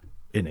weather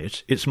in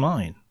it, it's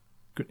mine.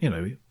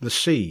 The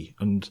sea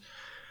and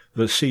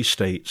the sea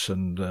states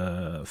and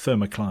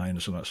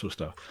thermoclines and that sort of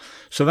stuff.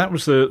 So that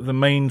was the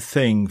main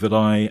thing that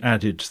I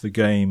added to the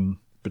game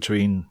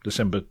between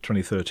December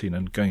 2013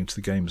 and going to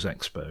the Games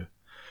Expo,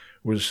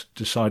 was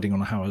deciding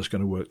on how I was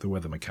going to work the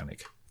weather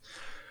mechanic.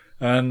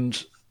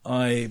 And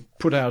I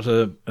put out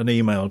an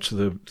email to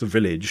the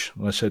village,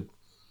 and I said,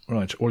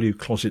 right, all you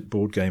closet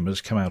board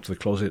gamers, come out of the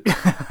closet.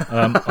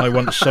 I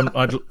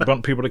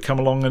want people to come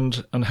along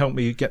and help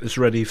me get this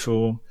ready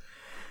for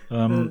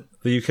the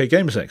UK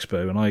Games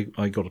Expo. And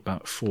I got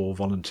about 4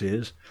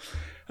 volunteers.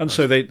 And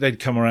so they'd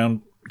come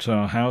around to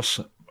our house.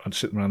 I'd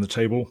sit them around the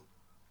table,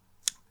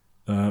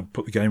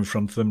 put the game in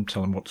front of them,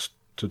 tell them what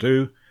to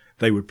do.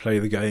 They would play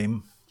the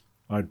game.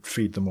 I'd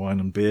feed them wine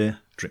and beer,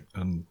 drink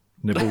and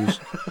nibbles.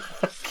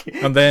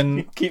 And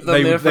then keep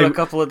them there for a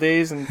couple of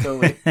days until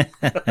they...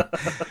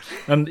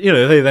 And,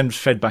 they then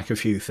fed back a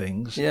few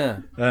things. Yeah.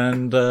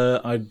 And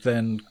I'd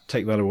then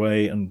take that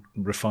away and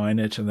refine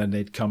it, and then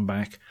they'd come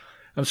back.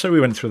 And so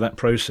we went through that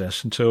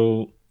process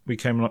until we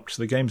came up to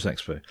the Games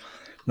Expo.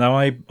 Now,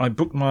 I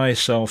booked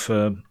myself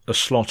a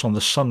slot on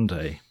the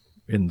Sunday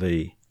in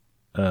the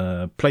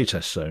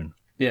playtest zone.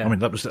 Yeah. I mean,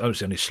 that was the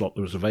only slot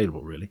that was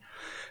available, really.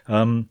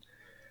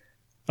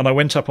 And I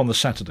went up on the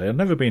Saturday. I'd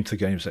never been to the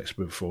Games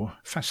Expo before.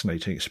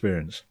 Fascinating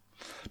experience.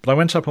 But I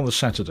went up on the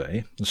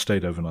Saturday and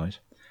stayed overnight.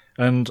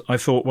 And I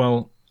thought,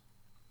 well,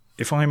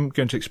 if I'm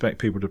going to expect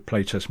people to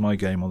playtest my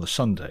game on the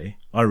Sunday,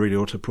 I really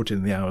ought to put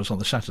in the hours on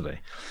the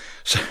Saturday.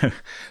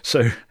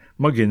 So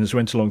Muggins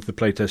went along to the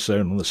playtest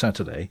zone on the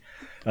Saturday,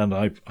 and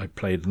I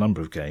played a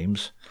number of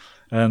games.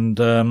 And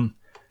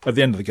at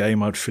the end of the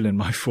game, I'd fill in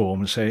my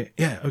form and say,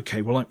 yeah,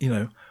 okay, well,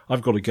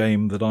 I've got a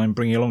game that I'm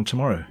bringing along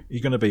tomorrow. Are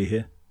you going to be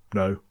here?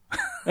 No.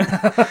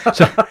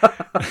 So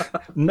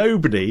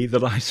nobody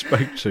that I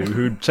spoke to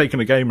who'd taken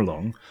a game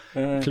along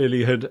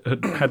clearly had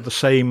the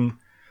same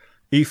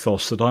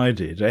ethos that I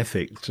did,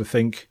 ethic, to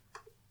think,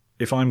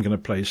 if I'm going to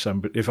play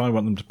somebody, if I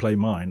want them to play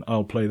mine,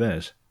 I'll play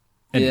theirs.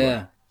 Anyway,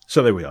 yeah.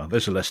 So there we are.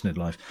 There's a lesson in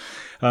life.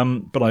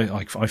 But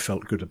I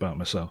felt good about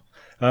myself.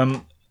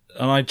 And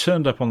I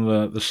turned up on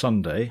the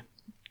Sunday,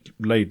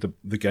 laid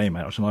the game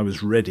out, and I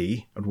was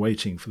ready and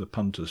waiting for the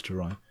punters to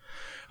arrive.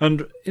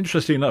 And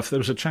interestingly enough, there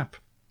was a chap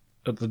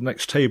at the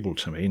next table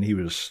to me, and he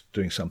was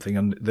doing something,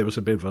 and there was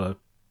a bit of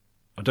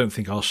I don't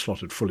think our slot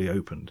had fully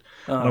opened.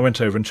 Oh. And I went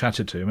over and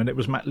chatted to him, and it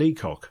was Matt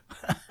Leacock.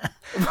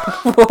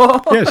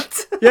 What?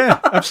 Yes, yeah,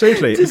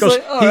 absolutely. Just because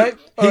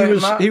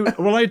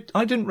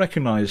I didn't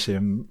recognise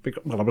him.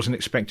 Because, I wasn't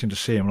expecting to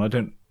see him, and I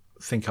don't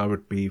think I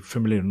would be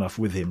familiar enough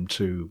with him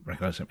to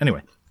recognise him.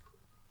 Anyway,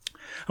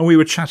 and we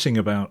were chatting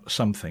about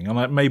something,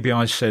 and maybe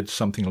I said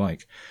something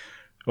like,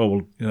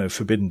 "Oh, well,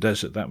 Forbidden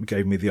Desert." That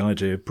gave me the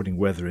idea of putting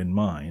weather in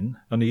mine,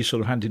 and he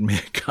sort of handed me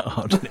a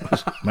card, and it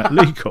was Matt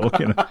Leacock,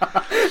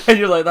 And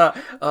you're like that.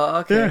 Oh,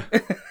 okay.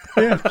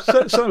 Yeah.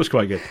 So that was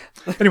quite good.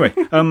 Anyway,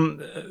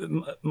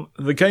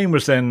 the game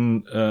was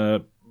then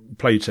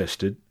play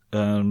tested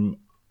and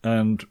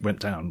went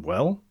down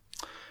well.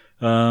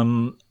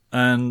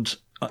 And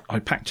I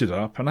packed it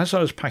up, and as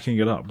I was packing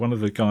it up, one of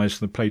the guys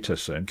in the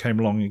playtest zone came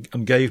along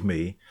and gave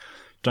me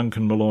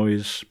Duncan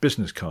Malloy's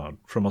business card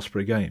from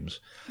Osprey Games.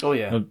 Oh,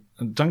 yeah.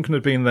 And Duncan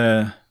had been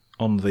there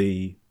on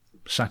the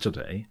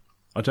Saturday.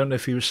 I don't know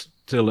if he was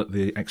still at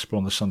the expo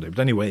on the Sunday, but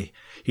anyway,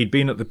 he'd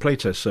been at the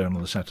playtest zone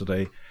on the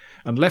Saturday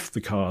and left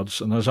the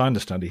cards, and as I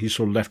understand it, he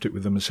sort of left it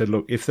with them and said,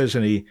 look, if there's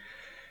any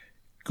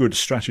good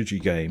strategy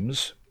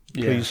games,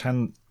 please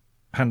hand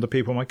the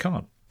people my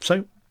card.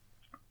 So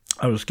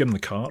I was given the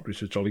card,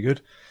 which was jolly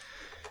good,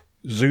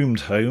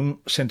 zoomed home,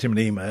 sent him an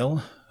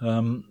email,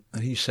 and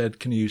he said,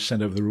 can you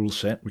send over the rule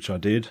set, which I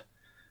did.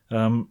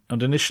 And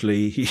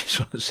initially he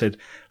sort of said,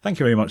 thank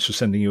you very much for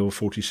sending your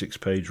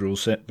 46-page rule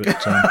set, but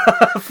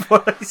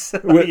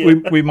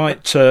we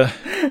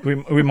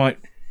might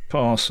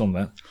pass on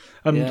that.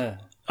 And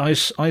I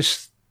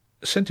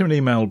sent him an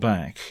email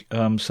back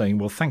saying,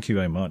 well, thank you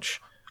very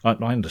much. I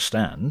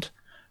understand.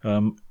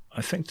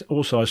 I think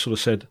also I sort of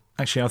said,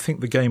 actually, I think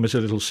the game is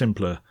a little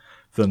simpler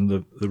than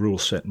the rule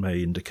set may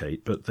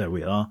indicate, but there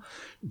we are.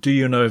 Do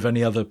you know of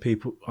any other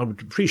people? I would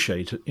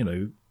appreciate,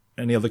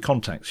 any other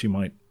contacts you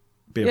might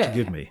be able to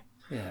give me.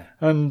 Yeah.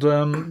 And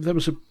there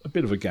was a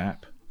bit of a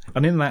gap.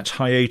 And in that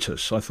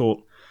hiatus, I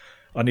thought,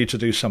 I need to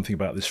do something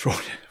about this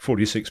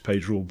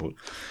 46-page rule book.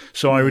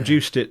 So I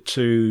reduced it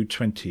to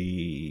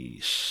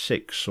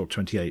 26 or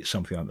 28,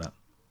 something like that.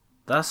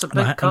 That's a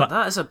big cut.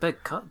 That is a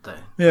big cut, though.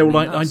 Yeah,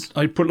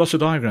 I put lots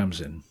of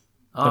diagrams in.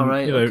 Oh,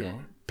 right, okay.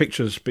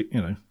 Pictures,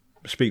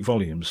 speak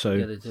volumes. So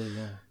yeah, they do,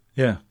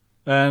 yeah.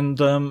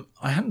 And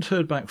I hadn't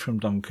heard back from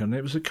Duncan.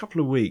 It was a couple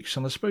of weeks,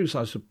 and I suppose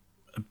I was a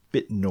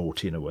bit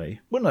naughty in a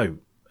way. Well, no,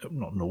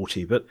 not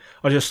naughty, but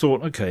I just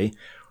thought, okay,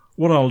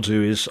 what I'll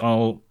do is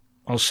I'll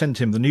send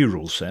him the new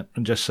rule set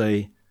and just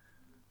say,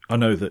 I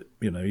know that,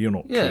 you're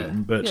not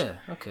keen, but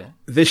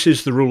this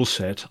is the rule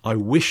set I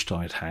wished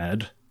I'd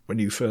had when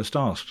you first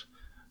asked.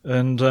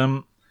 And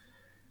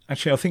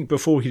actually, I think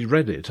before he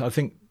read it, I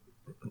think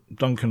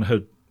Duncan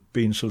had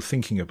been sort of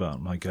thinking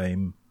about my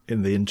game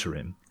in the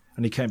interim,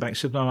 and he came back and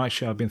said, "No,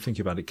 actually, I've been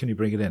thinking about it. Can you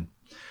bring it in?"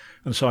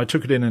 And so I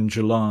took it in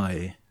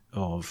July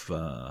of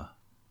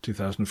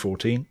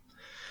 2014.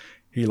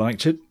 He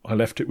liked it. I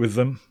left it with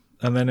them,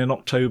 and then in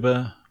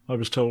October I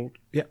was told,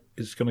 "Yeah,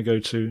 it's going to go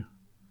to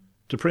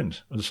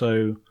print." And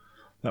so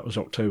that was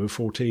October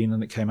 14,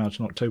 and it came out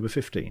in October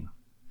 15.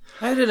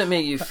 How did it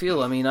make you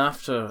feel?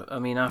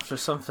 After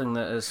something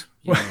that has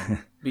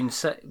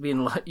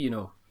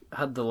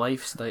had the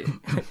lifestyle,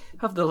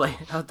 had the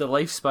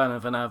lifespan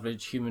of an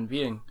average human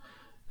being,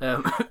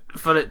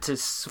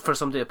 for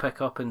somebody to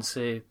pick up and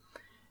say,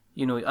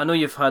 I know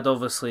you've had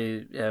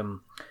obviously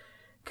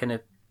kind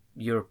of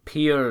your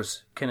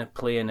peers kind of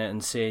playing it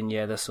and saying,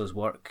 yeah, this was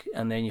work,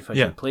 and then you've had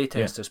your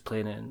playtesters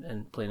playing it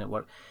and playing it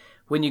work.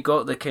 When you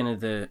got the kind of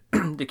the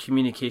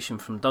communication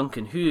from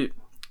Duncan, who,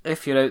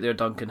 if you're out there,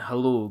 Duncan,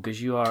 hello,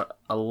 because you are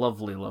a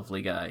lovely,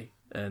 lovely guy,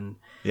 and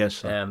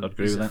yes, I'd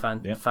agree he's with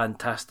that.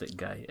 Fantastic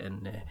guy,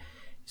 and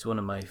he's one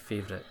of my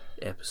favourite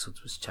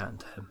episodes was chatting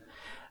to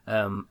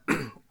him.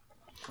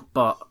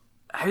 But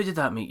how did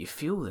that make you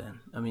feel then?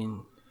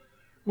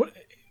 Well,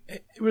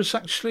 it was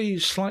actually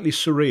slightly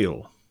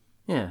surreal.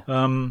 Yeah.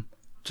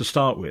 To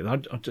start with, I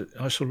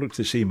sort of looked at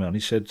this email and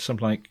he said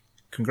something like,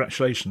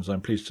 "Congratulations,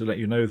 I'm pleased to let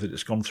you know that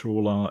it's gone through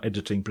all our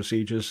editing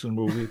procedures and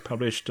will be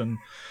published, and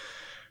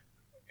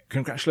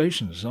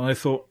congratulations." And I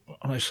thought,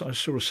 and I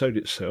sort of sowed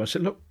it so. I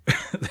said, "Look,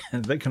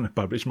 they're going to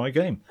publish my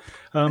game."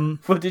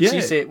 What did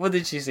she say? What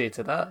did she say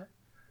to that?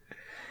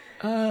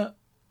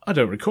 I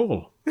don't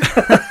recall.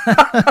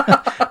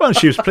 Well,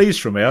 she was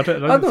pleased for me. I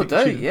don't no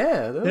doubt. She,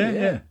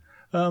 yeah.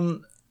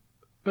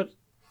 But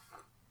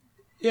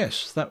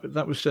yes,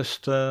 that was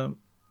just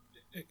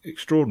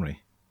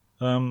extraordinary.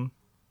 And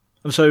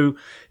so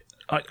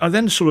I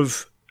then sort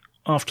of,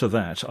 after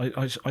that,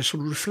 I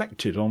sort of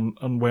reflected on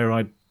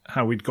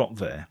how we'd got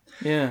there.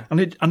 Yeah. And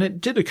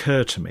it did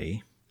occur to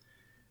me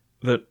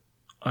that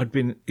I'd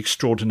been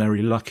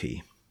extraordinarily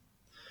lucky,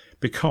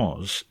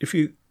 because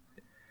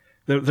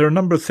there are a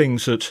number of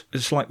things that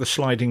it's like the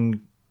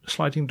sliding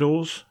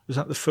doors. Is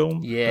that the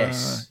film?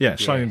 Yes.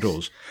 Sliding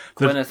doors.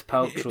 Gwyneth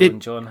Paltrow and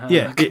John Hamm.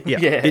 Yeah.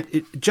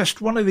 It just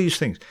one of these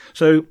things.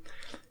 So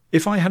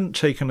if I hadn't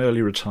taken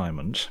early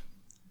retirement,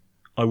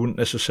 I wouldn't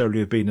necessarily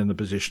have been in the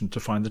position to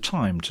find the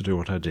time to do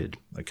what I did.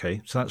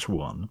 Okay, so that's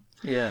one.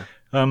 Yeah.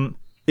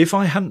 If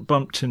I hadn't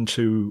bumped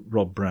into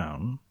Rob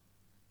Brown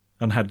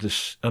and had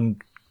this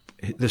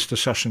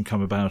discussion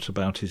come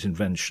about his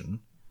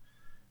invention,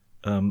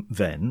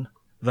 then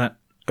that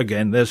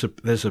again, there's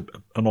an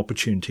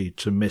opportunity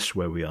to miss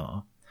where we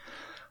are.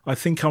 I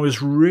think I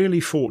was really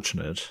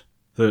fortunate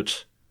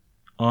that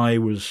I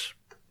was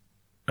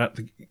at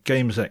the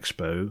Games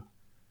Expo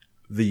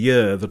the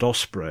year that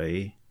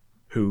Osprey,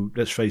 who,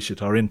 let's face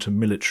it, are into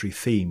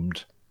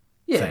military-themed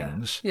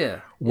things,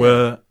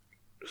 were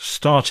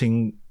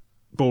starting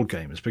board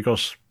games,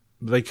 because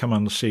they come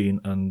on the scene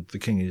and The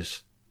King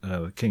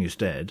is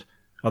Dead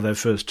are their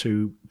first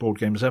two board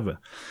games ever.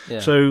 Yeah.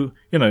 So,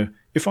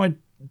 if I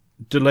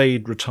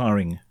delayed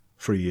retiring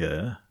for a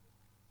year,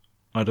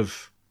 I'd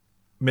have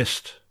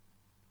missed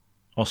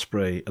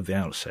Osprey at the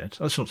outset.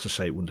 That's not to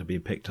say it wouldn't have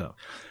been picked up,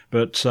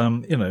 but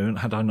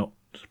had I not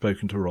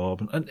spoken to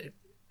Rob, and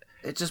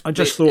I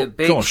just thought, it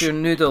bakes gosh, your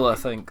noodle. I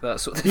think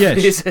that's what.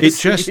 Yes,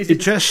 it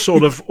just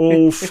sort of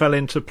all fell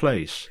into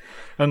place,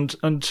 and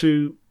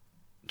to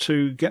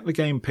get the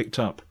game picked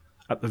up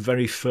at the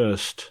very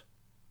first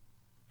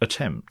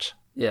attempt.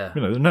 Yeah.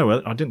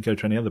 No, I didn't go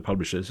to any other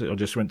publishers. I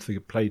just went to the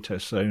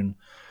Playtest Zone,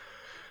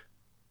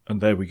 and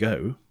there we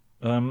go.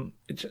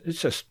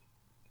 It's just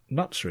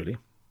nuts, really.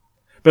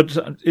 But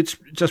it's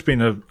just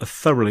been a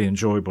thoroughly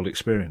enjoyable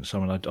experience.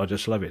 I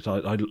just love it.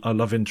 I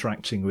love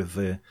interacting with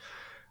the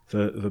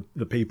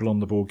people on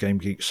the Board Game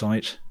Geek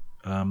site,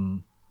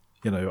 answering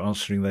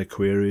their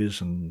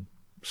queries and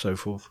so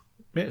forth.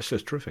 Yeah, it's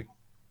just terrific.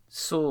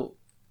 So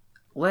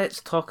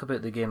let's talk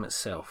about the game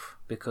itself,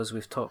 because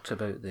we've talked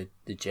about the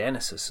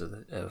genesis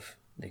of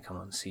They Come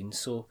Unseen.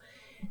 So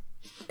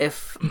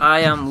if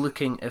I am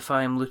looking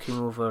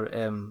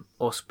over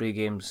Osprey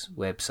Games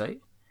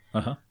website,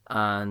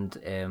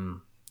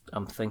 and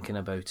I'm thinking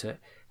about it,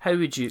 how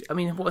would you?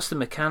 What's the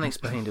mechanics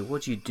behind it?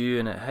 What do you do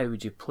in it? How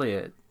would you play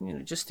it?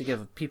 Just to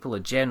give people a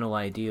general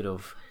idea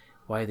of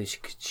why they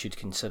should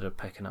consider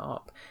picking it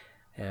up.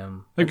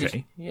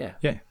 Okay. Yeah.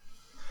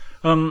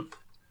 Well,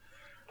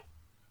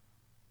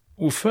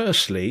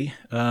 firstly,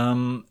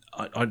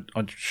 I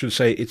should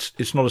say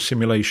it's not a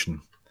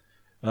simulation.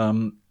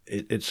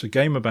 It's a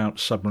game about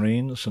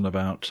submarines and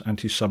about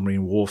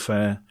anti-submarine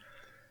warfare,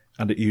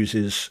 and it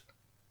uses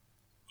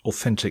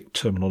authentic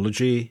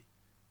terminology.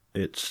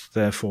 It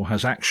therefore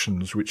has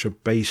actions which are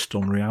based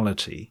on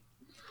reality,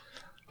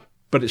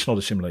 but it's not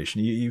a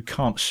simulation. You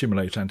can't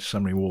simulate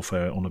anti-submarine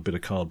warfare on a bit of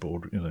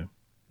cardboard,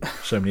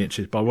 so many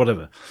inches by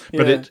whatever.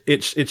 But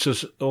it's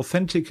as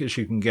authentic as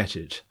you can get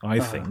it, I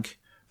think,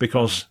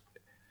 because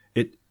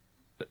a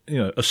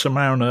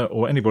submariner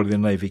or anybody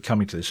in the Navy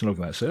coming to this and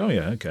looking at it say, "Oh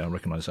yeah, okay, I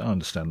recognise that, I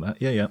understand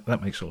that. Yeah,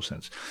 that makes all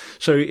sense."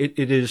 So it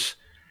is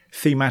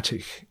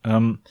thematic.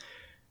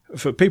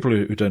 For people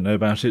who don't know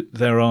about it,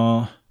 there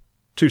are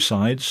two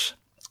sides,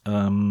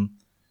 NATO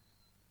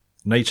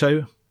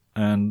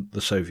and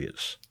the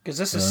Soviets. Because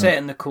this is set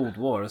in the Cold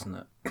War, isn't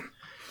it?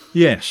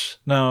 Yes.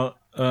 Now,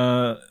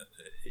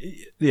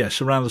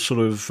 yes, around the sort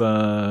of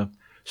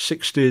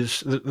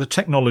 60s. The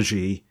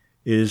technology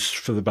is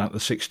for about the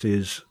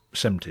 60s,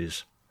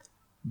 70s.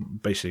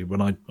 Basically,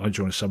 when I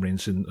joined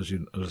submarines,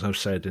 as I've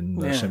said, in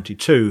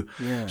 72.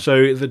 Yeah.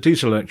 So the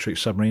diesel-electric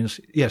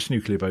submarines, yes,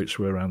 nuclear boats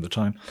were around the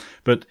time,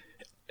 but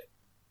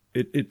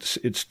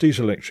it's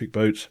diesel-electric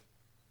boats.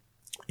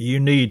 You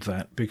need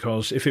that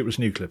because if it was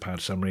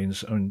nuclear-powered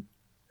submarines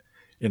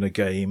in a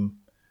game,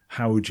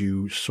 how would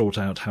you sort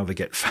out how they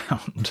get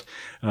found?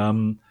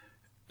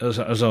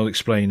 As I'll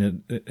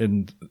explain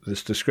in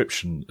this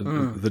description,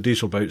 the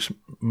diesel boats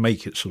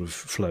make it sort of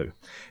flow.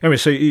 Anyway,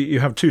 so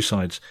you have two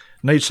sides.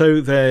 NATO,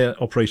 they're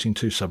operating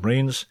 2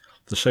 submarines.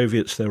 The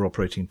Soviets, they're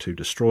operating 2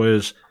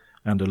 destroyers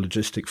and a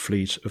logistic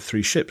fleet of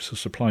 3 ships, a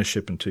supply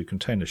ship and 2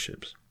 container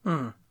ships.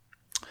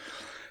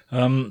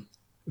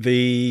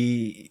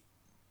 The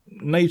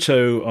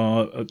NATO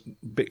are a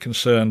bit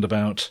concerned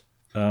about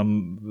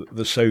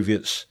the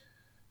Soviets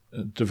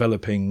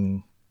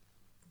developing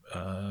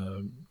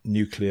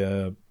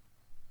nuclear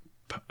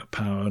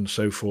power and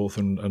so forth,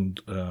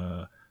 and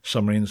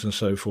submarines and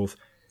so forth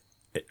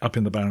up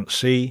in the Barents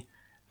Sea,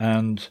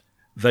 and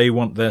they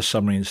want their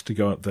submarines to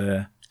go up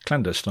there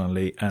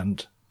clandestinely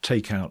and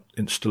take out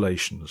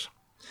installations.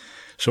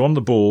 So on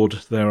the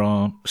board there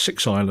are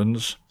 6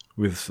 islands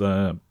with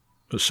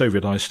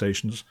Soviet ice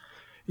stations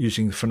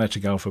using the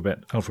phonetic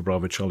alphabet Alpha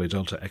Bravo Charlie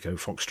Delta Echo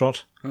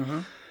Foxtrot.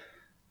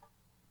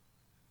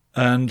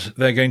 And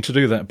they're going to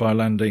do that by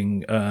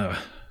landing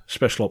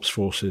special ops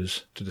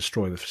forces to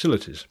destroy the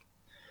facilities.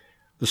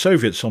 The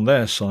Soviets on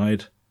their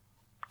side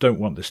don't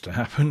want this to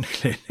happen,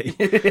 clearly.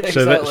 Exactly.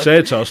 So that's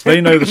their task. They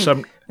know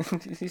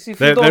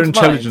their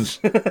intelligence.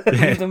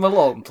 Leave them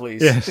alone,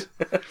 please. Yes.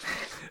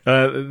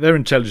 Their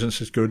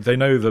intelligence is good. They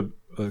know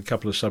a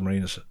couple of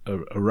submarines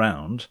are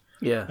around.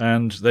 Yeah.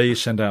 And they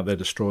send out their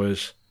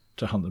destroyers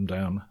to hunt them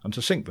down and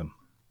to sink them.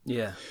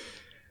 Yeah.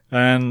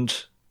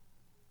 And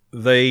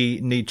they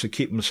need to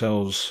keep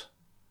themselves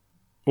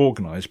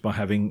organised by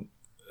having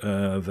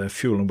their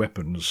fuel and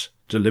weapons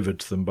delivered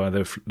to them by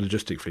their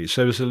logistic fleet.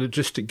 So it's a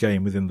logistic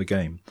game within the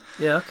game.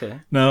 Yeah, okay.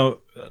 Now,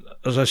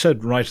 as I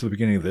said right at the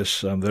beginning of this,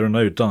 there are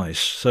no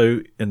dice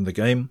in the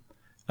game,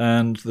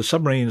 and the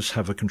submarines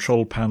have a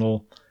control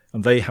panel,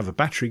 and they have a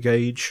battery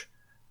gauge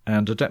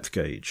and a depth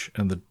gauge,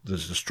 and the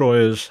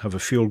destroyers have a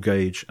fuel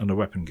gauge and a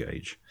weapon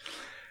gauge.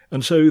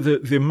 And so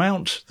the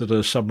amount that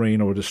a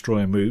submarine or a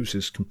destroyer moves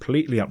is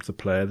completely up to the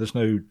player. There's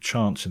no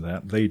chance in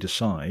that. They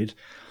decide.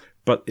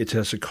 But it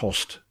has a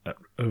cost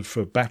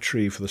for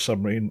battery for the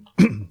submarine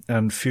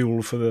and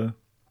fuel for the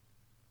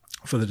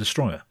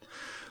destroyer.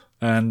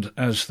 And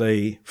for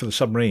the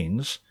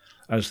submarines,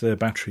 as their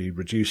battery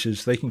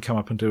reduces, they can come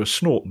up and do a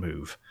snort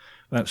move.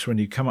 That's when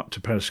you come up to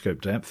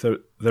periscope depth.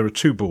 There are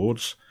 2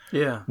 boards.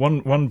 Yeah.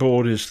 One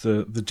board is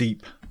the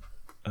deep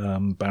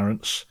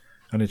Barents,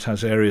 and it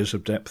has areas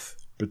of depth,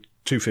 but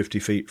 250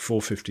 feet,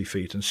 450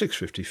 feet, and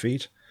 650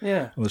 feet.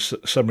 Yeah. And the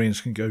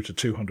submarines can go to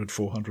 200,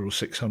 400, or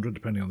 600,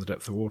 depending on the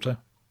depth of water.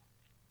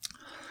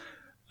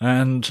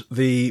 And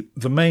the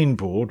main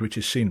board, which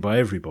is seen by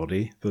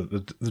everybody,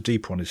 the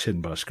deep one is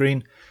hidden by a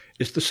screen,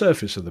 is the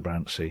surface of the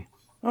Barents Sea.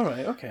 All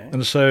right, okay.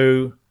 And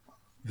so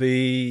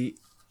the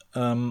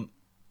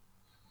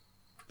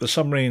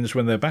submarines,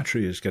 when their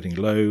battery is getting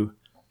low,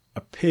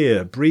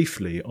 appear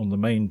briefly on the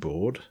main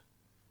board.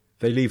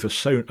 They leave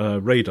a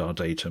radar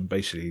datum.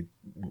 Basically,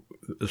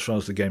 as far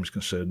as the game is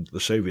concerned,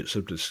 the Soviets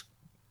have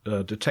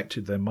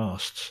detected their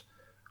masts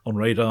on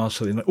radar,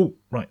 so they know, oh,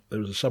 right, there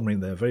was a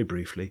submarine there very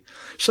briefly.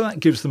 So that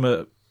gives them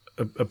a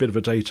bit of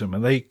a datum,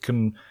 and they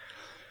can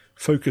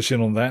focus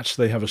in on that.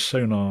 They have a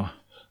sonar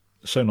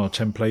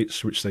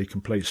templates, which they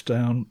can place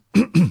down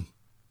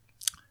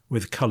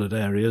with coloured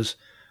areas,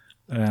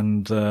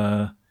 and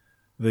the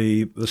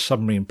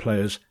submarine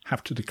players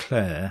have to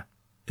declare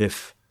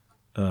if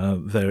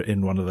they're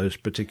in one of those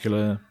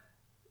particular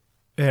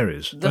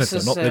areas. And if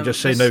they're not, they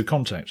just say no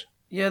contact.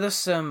 Yeah,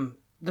 this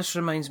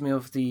reminds me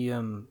of the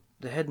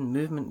hidden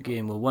movement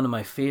game, well, one of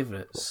my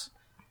favourites,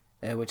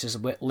 which is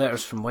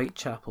Letters from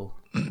Whitechapel,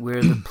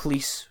 where the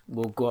police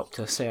will go up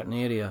to a certain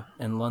area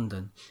in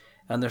London,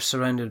 and they're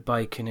surrounded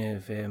by kind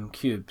of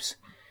cubes,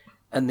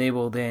 and they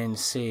will then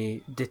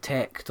say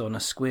detect on a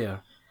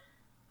square,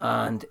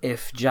 and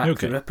if Jack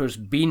the Ripper's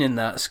been in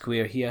that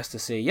square, he has to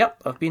say,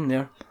 yep, I've been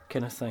there,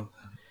 kind of thing.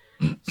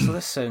 So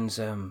this sounds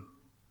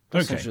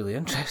sounds really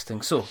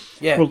interesting. So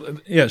yeah, well,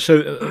 yeah.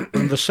 So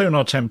the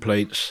sonar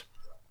templates,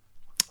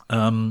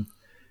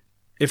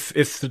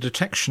 if the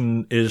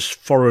detection is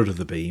forward of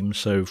the beam,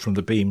 so from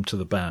the beam to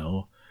the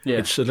bow,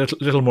 it's a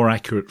little more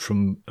accurate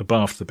from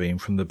abaft the beam,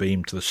 from the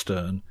beam to the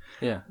stern.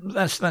 Yeah,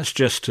 that's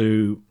just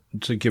to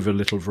give a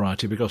little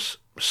variety, because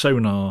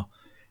sonar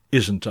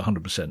isn't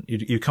 100%.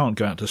 You can't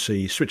go out to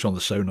sea, switch on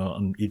the sonar,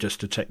 and you just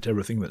detect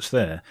everything that's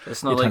there.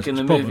 It's not like in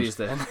the problems. movies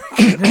then.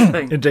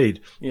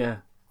 Indeed. Yeah.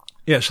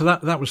 Yeah, so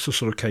that was to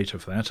sort of cater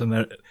for that,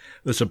 and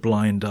there's a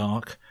blind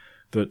arc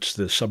that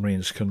the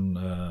submarines can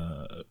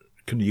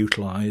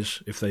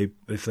utilise if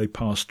they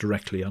pass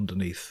directly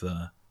underneath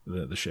the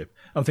ship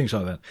and things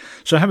like that.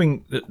 So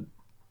having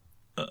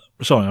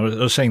sorry, I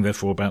was saying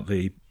therefore about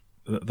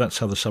that's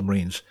how the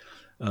submarines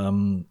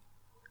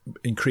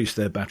increase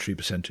their battery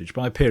percentage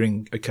by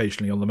appearing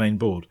occasionally on the main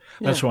board.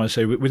 That's why I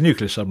say with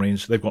nuclear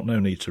submarines they've got no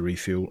need to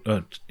refuel,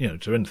 to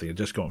anything. It's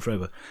just gone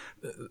forever.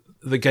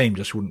 The game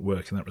just wouldn't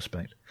work in that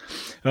respect.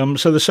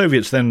 So the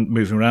Soviets then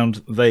moving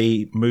around,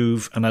 they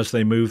move, and as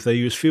they move, they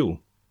use fuel.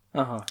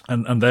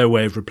 And their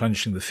way of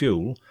replenishing the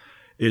fuel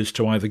is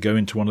to either go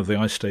into one of the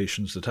ice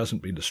stations that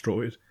hasn't been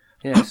destroyed,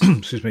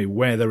 excuse me,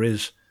 where there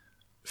is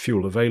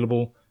fuel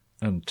available,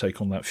 and take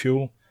on that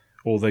fuel,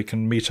 or they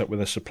can meet up with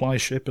a supply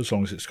ship as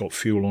long as it's got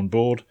fuel on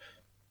board,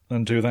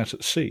 and do that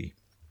at sea,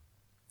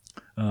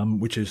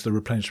 which is the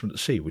replenishment at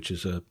sea, which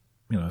is a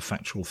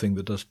factual thing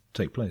that does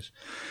take place.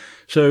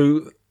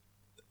 So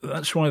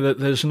that's why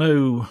there's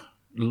no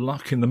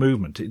luck in the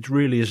movement. It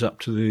really is up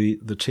to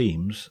the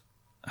teams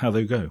how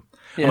they go.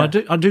 Yeah.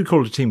 And I do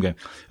call it a team game.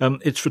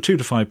 It's for 2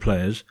 to 5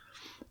 players.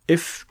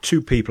 If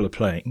 2 people are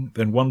playing,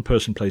 then one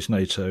person plays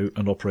NATO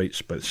and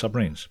operates both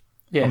submarines.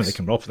 Yes. I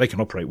mean, they can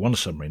operate one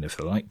submarine if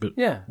they like, but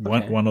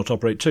why not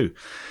operate 2?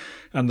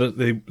 And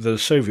the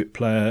Soviet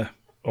player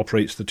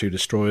operates the 2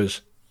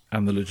 destroyers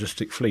and the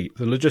logistic fleet.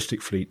 The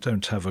logistic fleet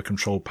don't have a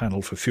control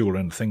panel for fuel or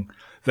anything.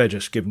 They're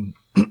just given.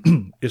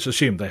 It's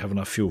assumed they have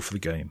enough fuel for the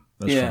game.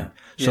 That's fine.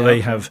 So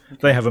they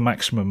have a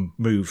maximum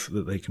move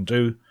that they can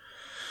do,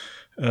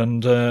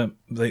 and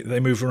they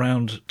move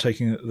around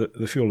taking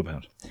the fuel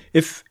about.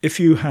 If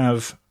you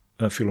have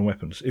fuel and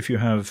weapons, if you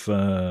have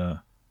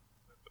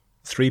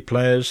 3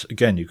 players,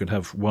 again, you could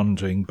have one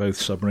doing both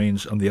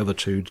submarines and the other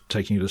 2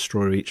 taking a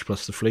destroyer each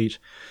plus the fleet.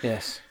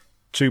 Yes.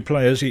 2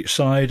 players each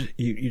side.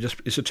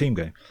 It's a team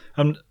game.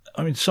 And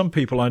I mean, some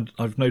people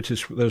I've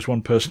noticed. There's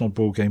one person on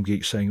Board Game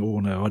Geek saying, "Oh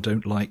no, I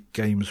don't like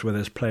games where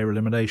there's player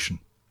elimination."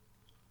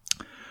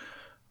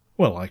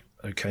 Well, I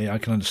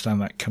can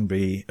understand that can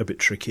be a bit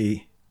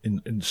tricky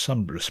in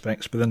some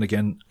respects, but then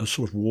again, a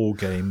sort of war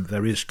game,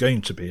 there is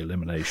going to be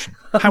elimination.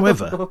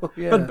 However,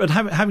 but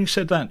having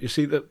said that, you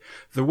see that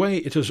the way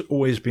it has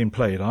always been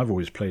played, I've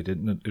always played it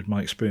in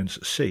my experience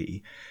at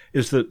sea,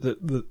 is that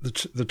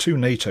the 2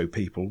 NATO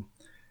people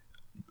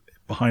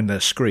behind their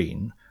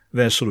screen,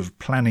 they're sort of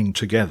planning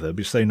together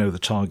because they know the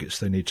targets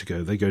they need to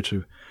go. They go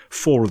to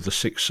 4 of the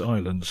 6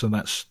 islands, and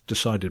that's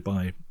decided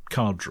by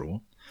card draw.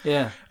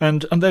 Yeah.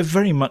 And they're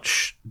very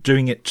much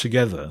doing it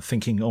together,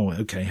 thinking, oh,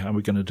 okay, how are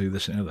we going to do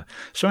this and other?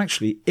 So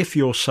actually, if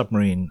your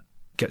submarine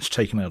gets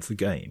taken out of the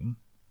game,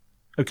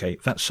 okay,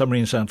 that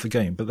submarine's out of the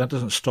game, but that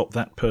doesn't stop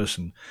that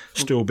person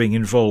still being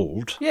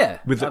involved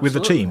with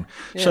the team.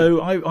 Yeah.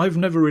 So I've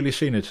never really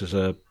seen it as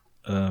a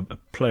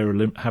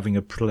player having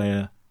a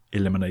player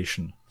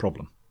elimination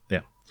problem.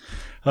 Yeah.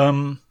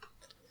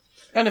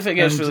 And if it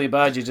gets really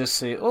bad, you just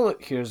say, "Oh,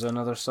 look, here's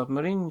another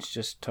submarine's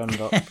just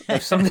turned up."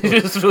 If somebody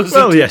just throws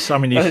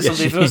somebody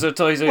throws their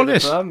toys out the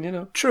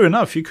pram, True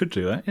enough, you could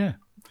do that, yeah.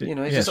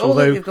 It's just,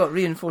 although you've got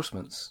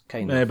reinforcements,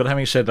 kind of. Yeah, but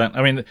having said that,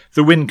 I mean,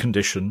 the win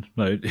condition,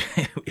 no,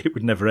 it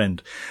would never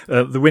end.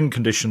 The win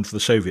condition for the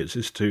Soviets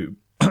is to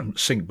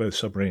sink both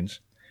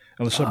submarines.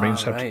 And the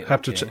submarines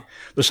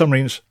the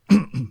submarines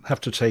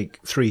have to take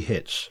 3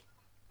 hits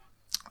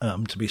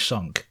to be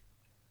sunk.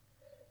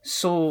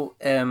 So,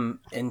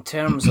 in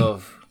terms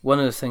of one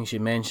of the things you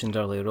mentioned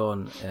earlier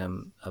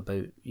on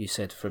about, you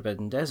said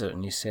Forbidden Desert,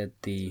 and you said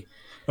the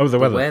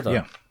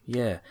weather.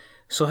 Yeah.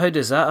 So how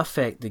does that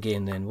affect the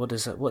game then? What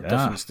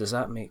difference does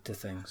that make to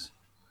things?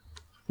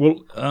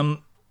 Well,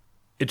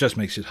 it just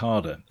makes it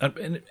harder,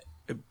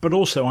 but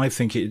also I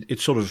think it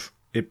sort of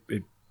it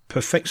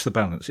perfects the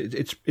balance.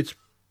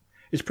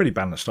 It's pretty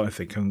balanced, I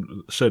think,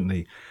 and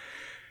certainly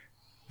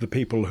the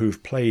people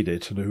who've played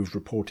it and who've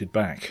reported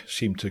back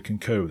seem to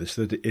concur with this,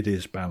 that it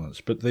is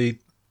balanced. But the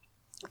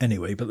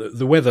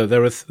weather,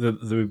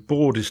 the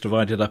board is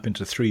divided up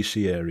into 3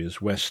 sea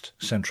areas: west,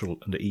 central,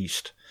 and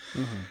east.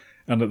 Mm-hmm.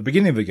 And at the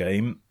beginning of the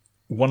game,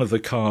 one of the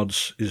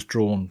cards is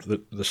drawn,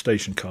 the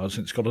station cards,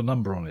 and it's got a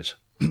number on it.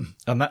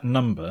 And that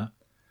number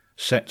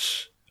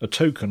sets a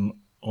token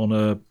on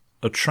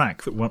a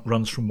track that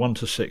runs from 1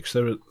 to 6.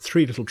 There are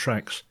 3 little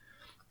tracks,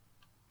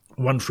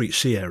 one for each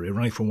sea area,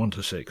 running from 1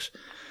 to 6.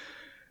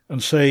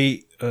 And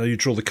say you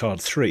draw the card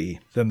 3,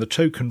 then the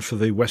token for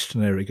the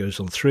western area goes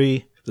on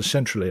 3, the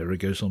central area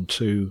goes on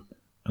 2,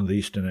 and the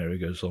eastern area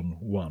goes on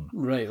 1.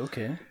 Right,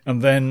 okay.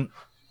 And then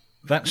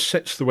that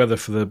sets the weather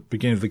for the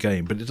beginning of the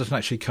game, but it doesn't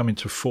actually come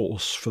into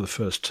force for the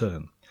first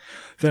turn.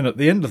 Then at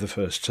the end of the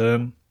first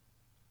turn,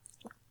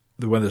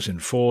 the weather's in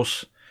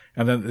force,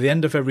 and then at the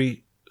end of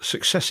every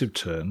successive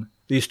turn,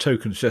 these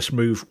tokens just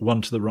move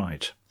 1 to the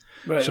right.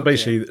 Right, so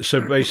basically,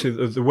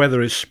 the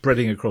weather is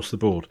spreading across the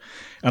board,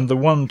 and the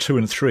 1, 2,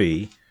 and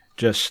 3,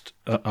 just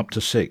up to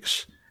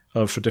 6,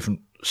 are for different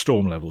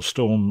storm levels.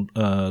 Storm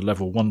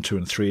level 1, 2,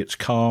 and 3, it's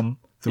calm.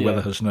 The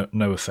weather has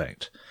no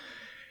effect.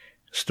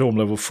 Storm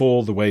level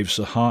 4, the waves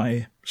are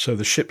high, so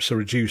the ships are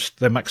reduced.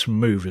 Their maximum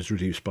move is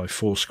reduced by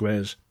 4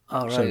 squares.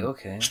 Oh, right, So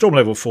okay. Storm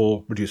level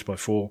 4 reduced by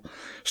 4.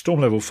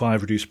 Storm level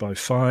 5 reduced by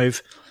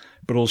 5.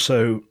 But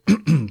also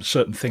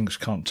certain things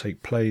can't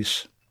take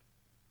place.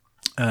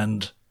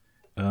 And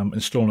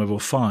in Storm level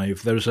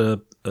 5, there's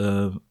a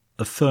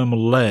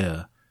thermal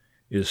layer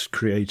is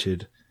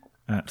created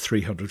at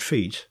 300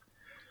 feet.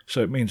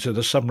 So it means that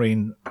a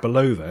submarine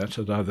below that,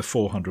 at either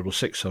 400 or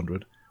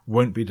 600,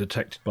 won't be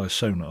detected by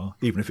sonar,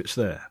 even if it's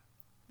there.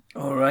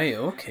 All right,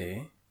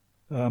 okay.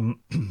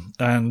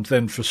 And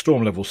then for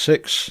Storm level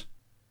 6,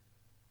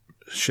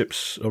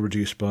 ships are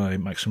reduced by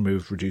maximum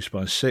move reduced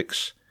by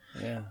 6.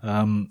 Yeah.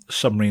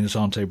 Submarines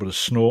aren't able to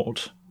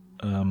snort.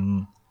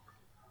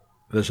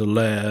 There's a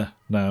layer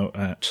now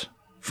at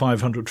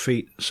 500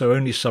 feet, so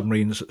only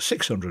submarines at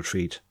 600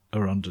 feet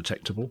are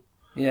undetectable.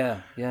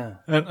 Yeah, yeah.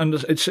 And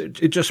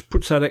it just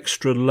puts that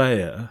extra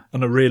layer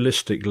and a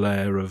realistic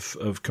layer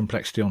of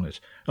complexity on it.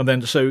 And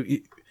then so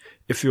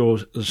if you're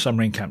a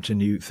submarine captain,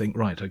 you think,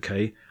 right,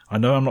 okay, I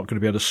know I'm not going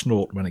to be able to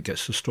snort when it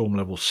gets to storm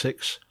level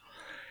 6.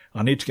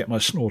 I need to get my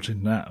snort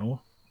in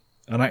now.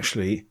 And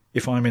actually,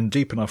 if I'm in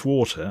deep enough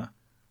water,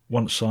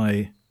 once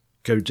I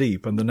go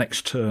deep and the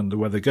next turn the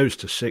weather goes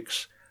to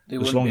 6,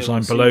 as long as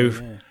I'm below...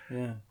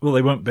 Yeah. Well,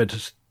 they won't be able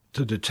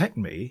to detect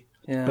me,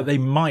 but they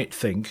might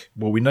think,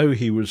 well, we know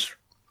he was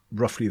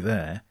roughly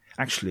there.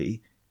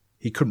 Actually,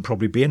 he couldn't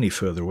probably be any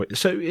further away.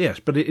 So, yes,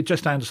 but it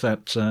just adds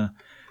that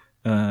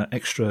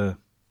extra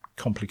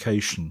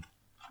complication,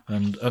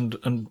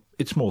 and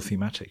it's more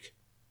thematic.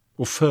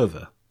 Or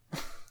further.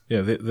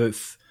 Yeah,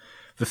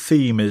 the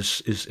theme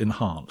is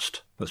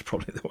enhanced. That's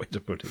probably the way to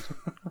put it.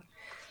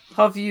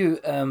 Have you,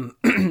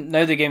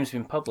 now the game's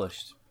been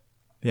published,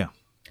 Yeah.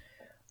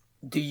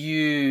 do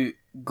you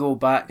go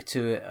back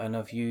to it and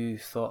have you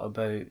thought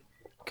about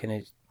kind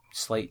of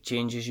slight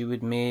changes you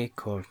would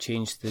make or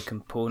change the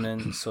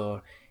components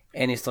or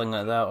anything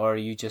like that, or are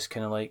you just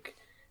kind of like,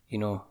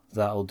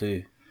 that'll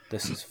do,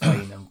 this is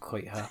fine, I'm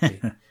quite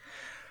happy?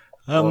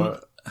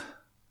 Well,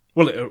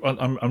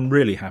 I'm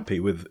really happy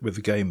with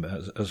the game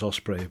as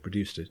Osprey have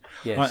produced it.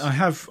 Yes.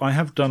 I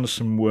have done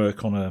some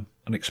work on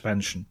an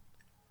expansion.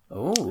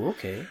 Oh,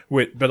 okay.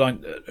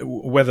 But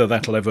whether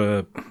that'll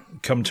ever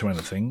come to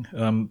anything,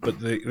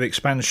 but the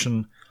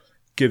expansion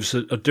gives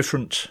a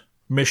different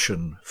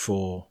mission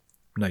for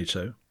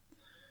NATO.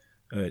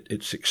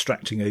 It's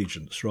extracting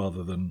agents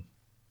rather than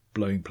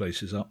blowing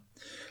places up.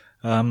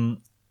 And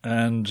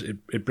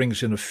it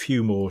brings in a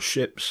few more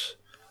ships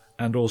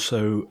and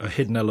also a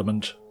hidden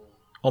element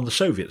on the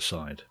Soviet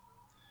side.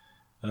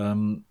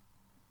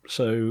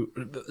 So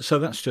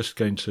that's just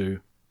going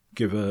to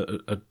give a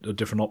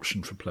different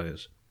option for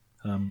players.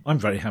 I'm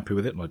very happy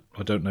with it.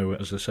 I don't know,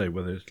 as I say,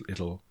 whether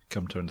it'll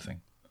come to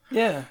anything.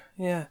 Yeah,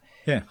 yeah.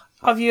 Yeah.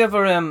 Have you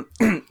ever,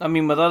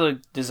 with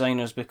other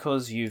designers,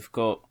 because you've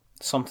got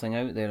something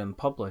out there and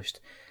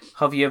published,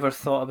 have you ever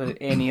thought about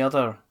any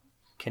other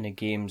kind of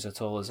games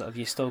at all? Have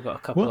you still got a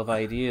couple of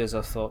ideas?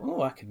 I've thought,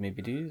 I could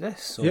maybe do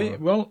this. Or... Yeah.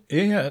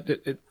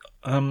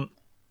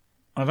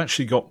 I've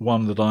actually got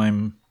one that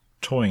I'm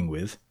toying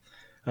with.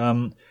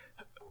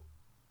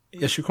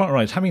 Yes, you're quite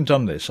right. Having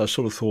done this, I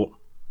sort of thought,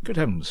 good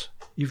heavens,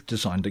 you've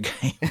designed a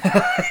game.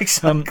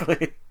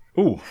 Exactly.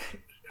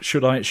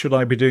 Should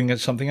I be doing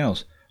something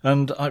else?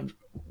 And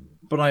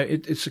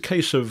it's a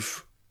case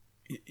of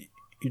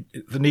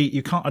the need.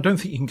 You can't. I don't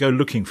think you can go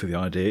looking for the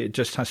idea. It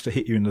just has to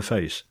hit you in the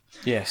face.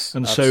 Yes.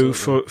 And absolutely.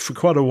 so for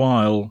quite a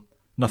while,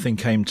 nothing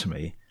came to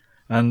me,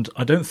 and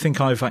I don't think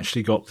I've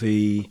actually got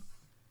the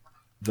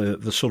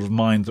sort of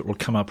mind that will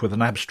come up with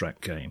an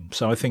abstract game.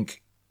 So I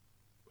think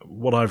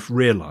what I've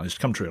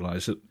come to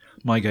realise, that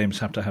my games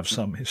have to have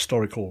some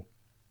historical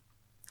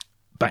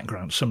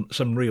background,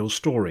 some real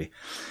story.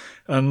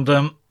 And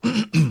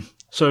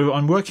so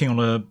I'm working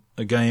on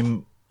a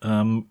game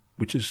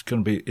which is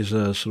going to be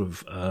a sort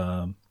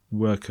of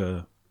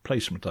worker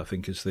placement, I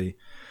think is the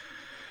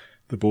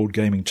board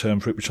gaming term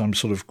for it, which I'm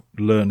sort of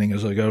learning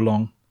as I go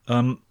along.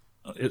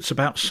 It's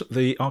about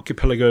the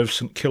archipelago of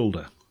St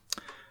Kilda.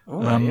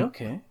 Oh,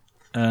 okay.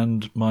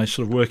 And my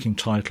sort of working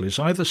title is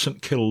either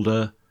St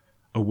Kilda,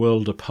 A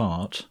World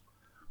Apart,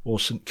 or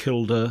St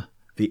Kilda,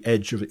 The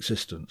Edge of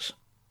Existence.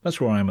 That's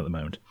where I am at the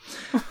moment.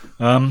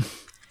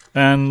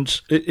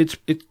 And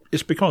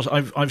it's because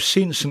I've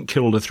seen St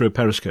Kilda through a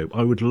periscope.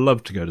 I would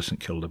love to go to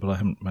St Kilda, but I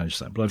haven't managed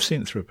that. But I've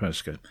seen it through a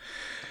periscope,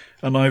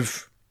 and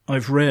I've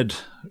read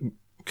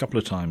a couple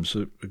of times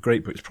a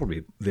great book. It's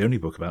probably the only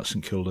book about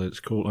St Kilda. It's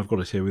called. I've got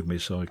it here with me,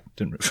 so I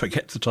didn't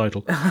forget the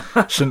title.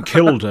 St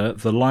Kilda: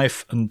 The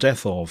Life and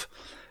Death of.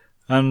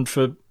 And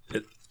for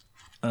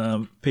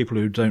people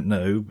who don't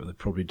know, but they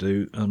probably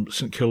do,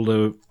 St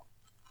Kilda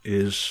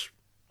is,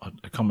 I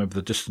can't remember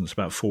the distance,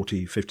 about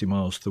 40, 50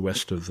 miles to the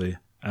west of the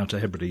Outer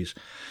Hebrides.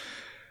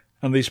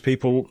 And these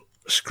people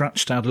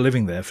scratched out a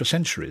living there for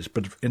centuries.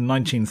 But in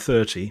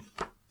 1930,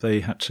 they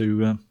had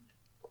to,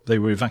 they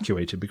were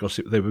evacuated because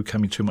they were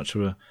becoming too much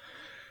of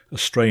a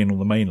strain on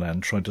the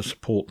mainland, trying to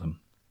support them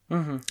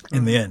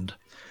in the end.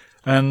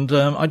 And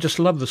I just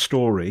love the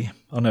story.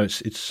 I know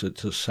it's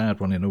a sad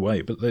one in a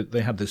way, but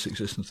they had this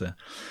existence there.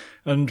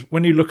 And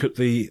when you look at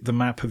the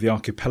map of the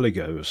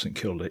archipelago of St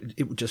Kilda,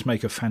 it would just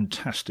make a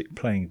fantastic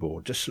playing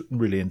board, just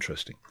really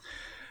interesting.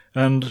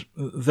 And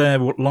their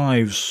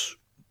lives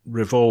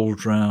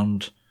revolved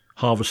around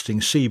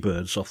harvesting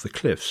seabirds off the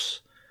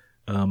cliffs,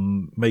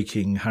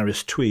 making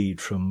Harris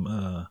Tweed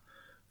from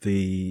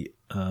the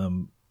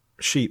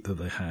sheep that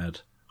they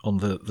had on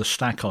the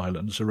Stack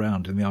Islands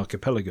around in the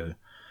archipelago.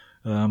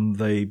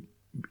 They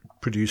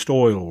produced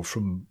oil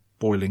from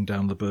boiling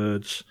down the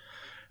birds.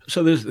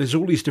 So there's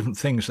all these different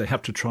things they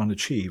have to try and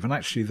achieve, and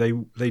actually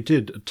they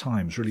did at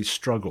times really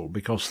struggle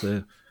because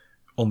they're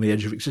on the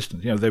edge of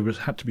existence. They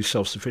had to be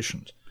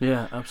self-sufficient.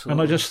 Yeah, absolutely.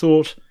 And I just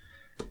thought,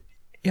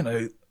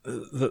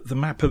 the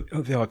map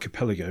of the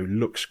archipelago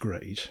looks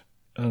great,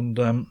 and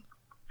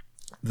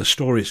the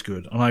story's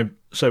good. And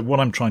so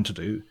what I'm trying to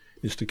do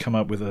is to come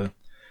up with I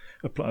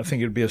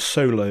think it would be a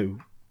solo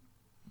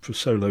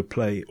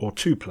play or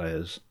 2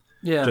 players.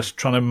 Yeah. Just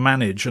trying to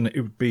manage, and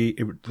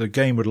the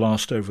game would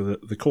last over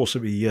the course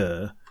of a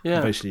year. Yeah.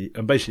 And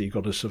basically you've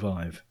got to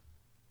survive.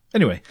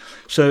 Anyway,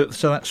 so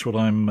that's what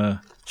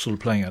I'm sort of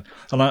playing at,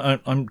 and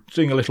I'm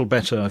doing a little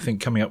better, I think,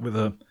 coming up with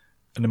an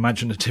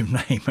imaginative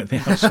name at the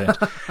outset,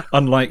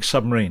 unlike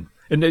Submarine.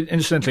 And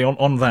incidentally,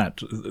 on that,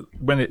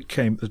 when it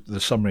came the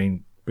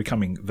Submarine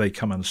becoming They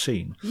Come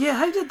Unseen. Yeah,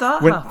 how did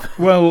that happen?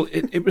 Well,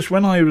 it was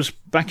when I was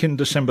back in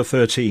December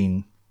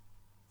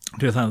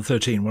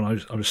 2013, when I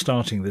was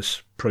starting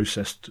this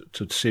process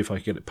to see if I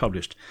could get it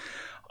published.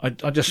 I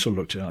just sort of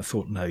looked at it and I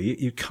thought, no,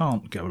 you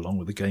can't go along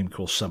with a game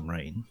called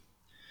Submarine.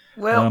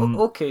 Well,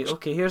 okay,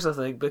 here's the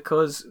thing,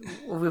 because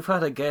we've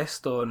had a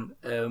guest on,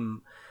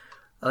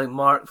 I think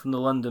Mark from the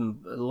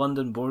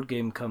London Board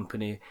Game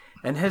Company,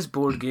 and his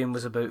board game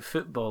was about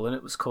football, and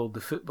it was called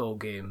The Football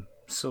Game.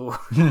 So,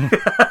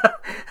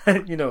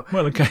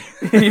 Well, okay.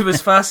 he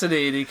was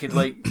fascinated. He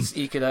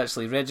could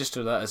actually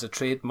register that as a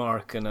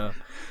trademark in a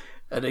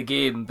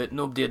game, but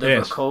nobody had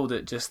ever called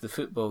it just The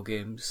Football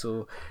Game.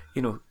 So,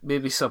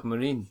 maybe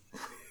Submarine.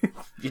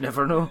 You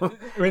never know.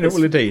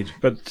 Well, indeed.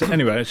 But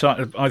anyway,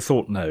 so I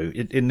thought, no,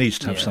 it needs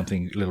to have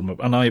something a little more.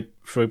 And I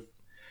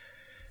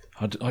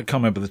can't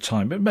remember the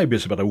time, but maybe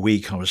it's about a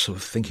week I was sort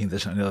of thinking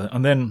this and the other.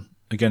 And then,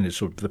 again, it's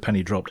sort of the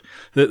penny dropped.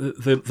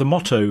 The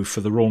motto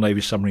for the Royal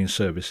Navy Submarine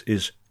Service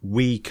is,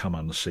 "We come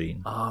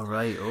unseen." Ah,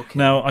 right, okay.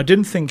 Now, I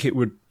didn't think it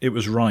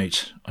was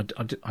right.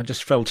 I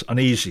just felt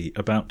uneasy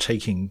about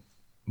taking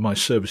my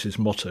service's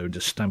motto and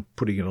just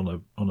putting it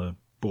on a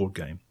board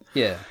game.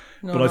 Yeah.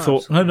 But I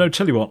thought, no,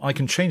 tell you what, I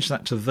can change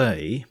that to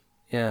they,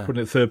 put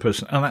it in third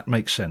person, and that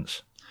makes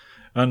sense.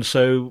 And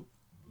so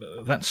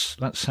that's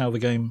how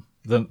the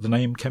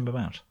name came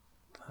about.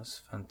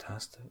 That's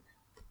fantastic.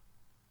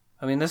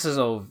 I mean, this is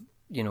all,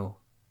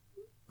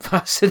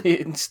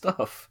 fascinating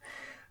stuff.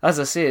 As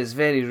I say, it's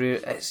very rare.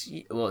 It's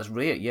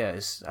rare, yeah.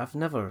 I've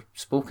never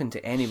spoken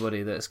to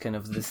anybody that's kind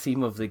of the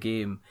theme of the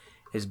game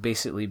has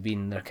basically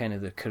been their kind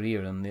of their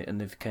career, and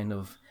they've kind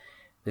of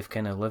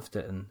lived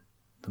it in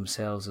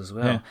themselves as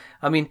well. Yeah.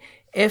 I mean,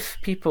 if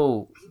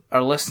people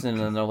are listening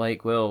and they're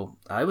like, well,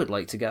 I would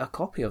like to get a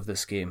copy of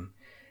this game,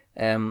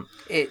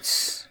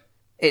 it's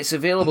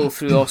available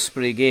through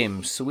Osprey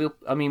Games. So we'll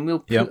put a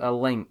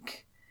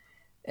link.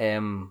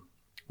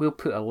 We'll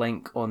put a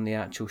link on the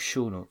actual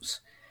show notes.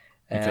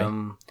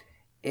 Okay.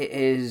 It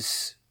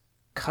is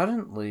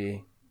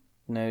currently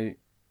now.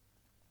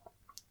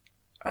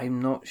 I'm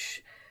not.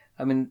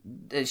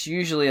 It's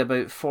usually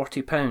about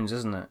 £40,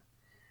 isn't it?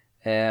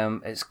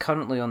 It's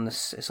currently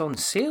it's on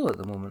sale at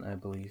the moment, I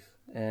believe.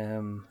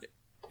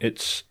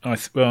 It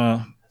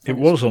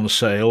was on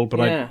sale,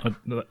 but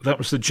that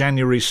was the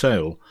January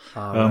sale.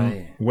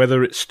 Right.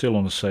 Whether it's still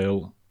on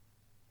sale,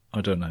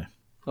 I don't know.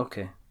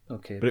 Okay.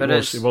 But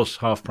it was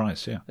half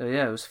price, yeah.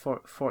 Yeah, it was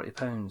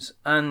 £40,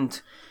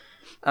 and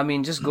I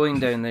mean, just going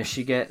down this,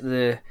 you get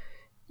the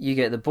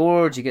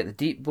board, you get the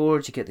deep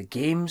board, you get the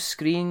game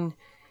screen.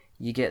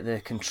 You get the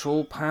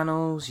control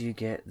panels, you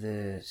get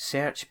the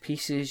search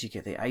pieces, you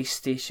get the ice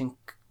station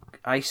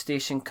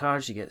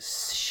cards, you get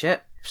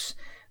ships,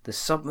 the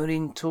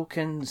submarine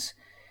tokens,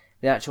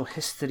 the actual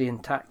history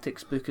and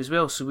tactics book as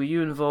well. So were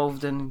you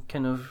involved in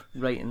kind of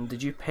writing?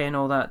 Did you pen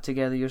all that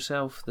together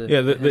yourself? The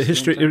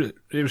history.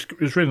 It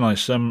was really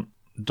nice.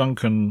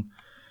 Duncan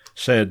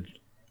said,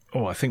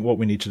 "Oh, I think what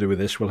we need to do with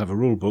this, we'll have a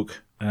rule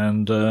book,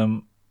 and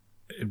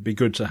it'd be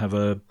good to have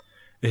a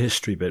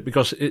history bit,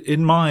 because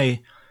in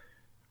my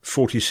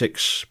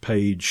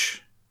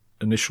 46-page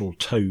initial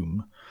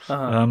tome,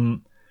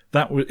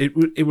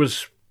 it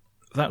was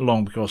that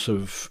long because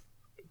of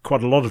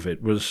quite a lot of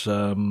it was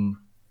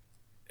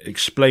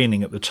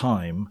explaining at the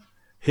time,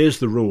 here's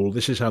the rule,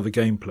 this is how the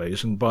game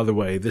plays, and by the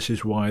way, this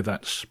is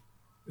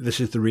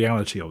the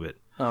reality of it.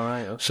 All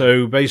right. Okay.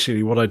 So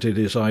basically what I did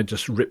is I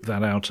just ripped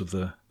that out of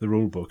the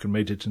rule book and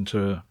made it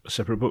into a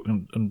separate book,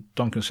 and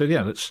Duncan said,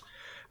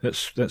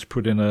 let's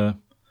put in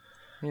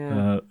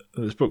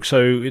this book.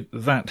 So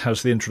that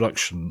has the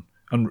introduction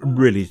and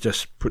really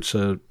just puts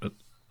a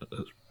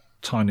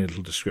tiny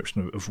little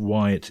description of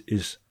why it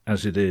is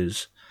as it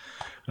is.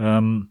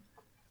 And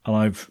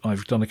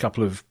I've done a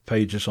couple of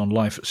pages on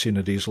life at sea in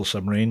a diesel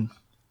submarine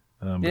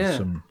with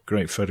some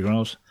great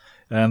photographs,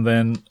 and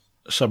then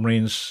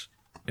submarines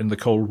in the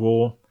Cold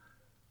War,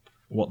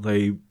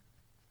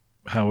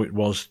 how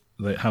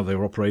they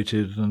were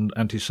operated, and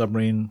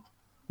anti-submarine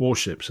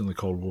warships in the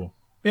Cold War.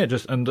 Yeah,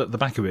 and at the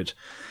back of it,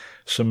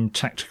 some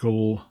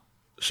tactical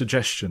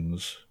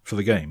suggestions for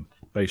the game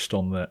based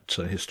on that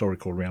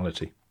historical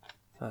reality.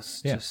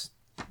 That's just.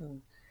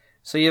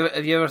 So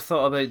have you ever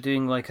thought about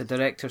doing like a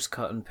director's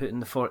cut and putting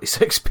the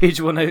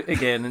 46-page one out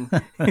again,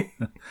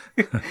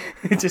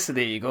 and just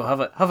there you go,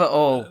 have it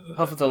all,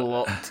 have the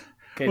lot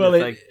kind of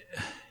thing.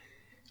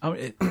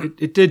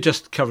 It did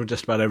just cover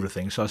just about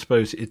everything, so I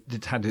suppose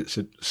it had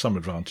some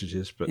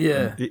advantages, but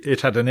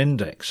it had an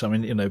index. I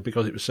mean,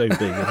 because it was so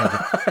big,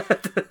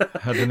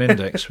 it had an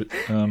index.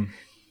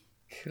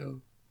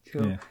 Cool.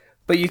 Yeah.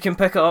 But you can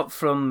pick it up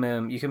from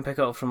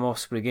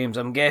Osprey Games.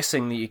 I'm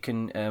guessing that you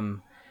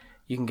can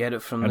get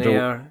it from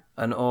there,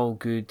 and all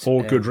good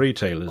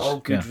retailers. All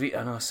good.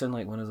 I know I sound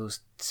like one of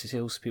those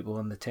salespeople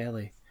on the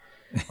telly.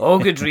 All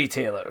good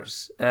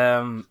retailers.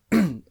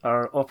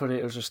 Our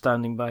operators are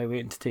standing by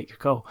waiting to take your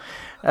call.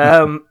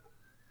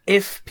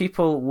 If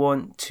people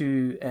want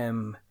to,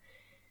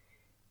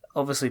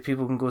 obviously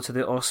people can go to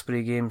the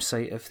Osprey Games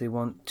site if they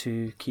want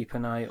to keep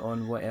an eye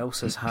on what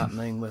else is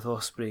happening with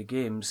Osprey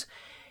Games.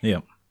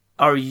 Yeah.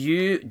 Do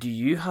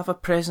you have a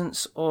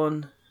presence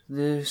on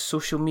the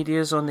social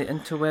medias, on the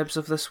interwebs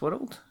of this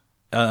world?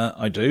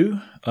 I do.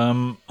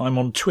 I'm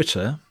on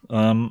Twitter.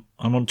 I'm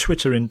on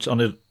Twitter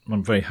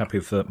I'm very happy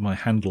with my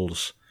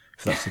handles,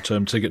 if that's the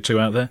term to get to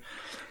out there.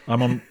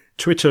 I'm on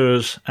Twitter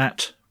as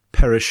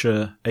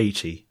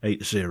 @Perisher80,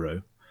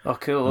 80. Oh,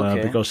 cool.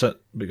 Okay. Because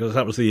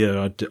that was the year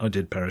I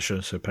did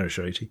Perisher, so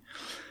Perisher80.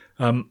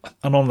 And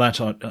on that,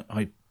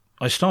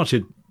 I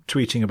started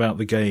tweeting about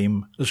the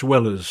game as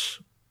well as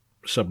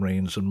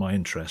submarines and my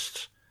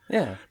interests.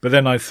 Yeah. But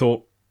then I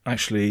thought,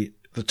 actually,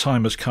 the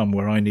time has come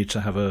where I need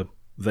to have a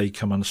They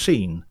Come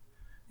Unseen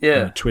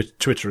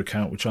Twitter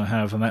account, which I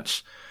have, and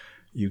that's,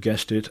 you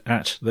guessed it,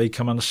 @They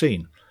Come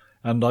Unseen.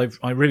 And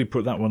I really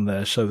put that one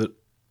there so that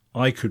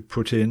I could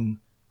put in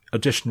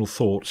additional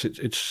thoughts.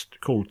 It's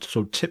called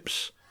sort of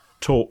tips,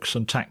 talks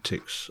and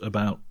tactics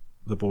about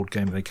the board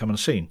game They Come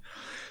Unseen.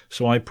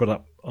 So I put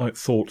up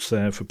thoughts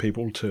there for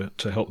people to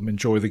help them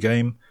enjoy the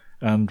game,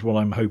 and what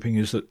I'm hoping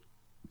is that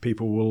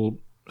people will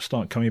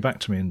start coming back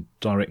to me in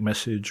direct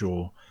message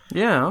or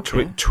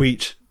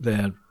tweet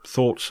their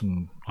thoughts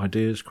and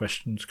ideas,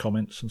 questions,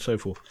 comments, and so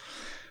forth.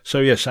 So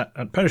yes, at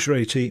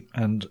Perisher80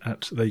 and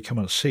 @They Come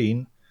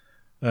Unseen,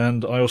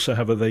 and I also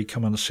have a They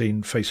Come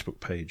Unseen Facebook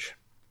page.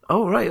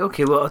 Oh right,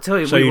 okay. Well, I'll tell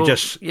you. So you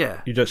just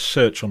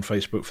search on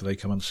Facebook for They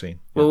Come Unseen.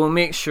 Well, we'll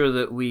make sure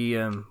that we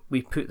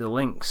put the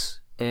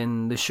links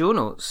in the show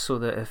notes so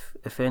that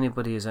if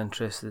anybody is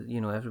interested,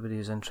 everybody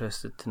is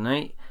interested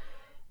tonight,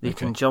 they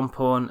can jump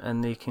on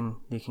and they can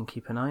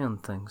keep an eye on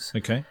things.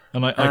 Okay,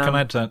 and I can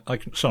add to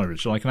that. Sorry,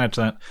 Richard, I can add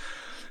to that.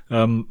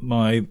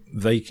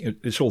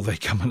 It's all They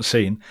Come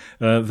Unseen.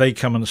 They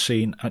Come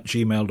Unseen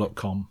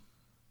 @gmail.com.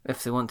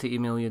 If they want to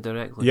email you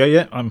directly.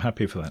 Yeah, I'm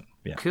happy for that.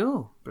 Yeah.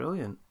 Cool,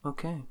 brilliant.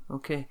 Okay.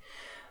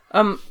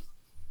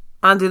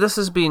 Andy, this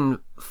has been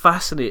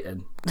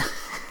fascinating.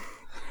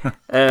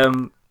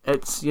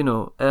 It's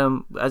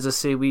as I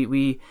say,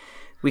 we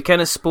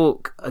kind of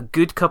spoke a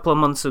good couple of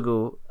months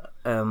ago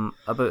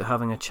about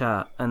having a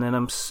chat, and then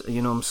I'm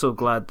so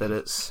glad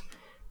that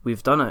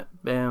we've done it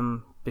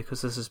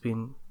because this has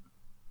been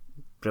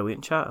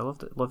brilliant chat. I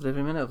loved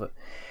every minute of it.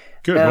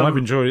 Good. Well, I've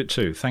enjoyed it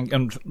too. Thank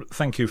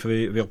you for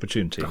the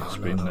opportunity. It's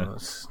been very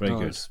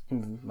good. It's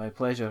my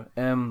pleasure.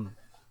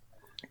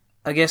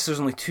 I guess there's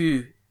only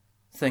two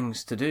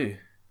things to do.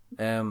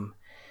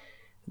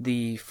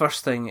 The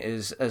first thing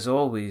is, as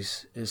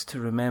always, is to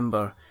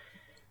remember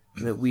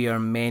that we are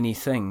many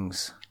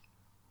things,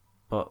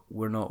 but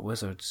we're not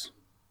wizards.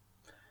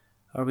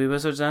 Are we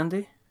wizards,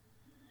 Andy?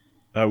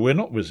 We're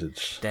not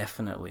wizards.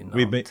 Definitely not.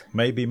 We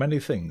may be many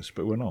things,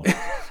 but we're not.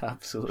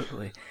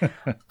 Absolutely.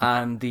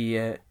 And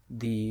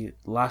the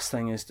last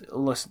thing is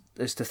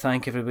to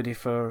thank everybody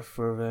for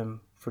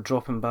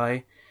dropping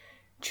by,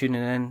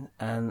 tuning in,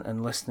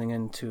 and listening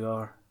in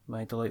to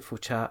my delightful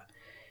chat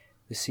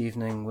this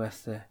evening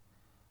with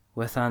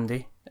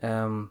Andy.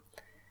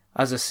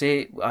 As I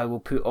say, I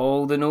will put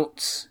all the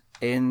notes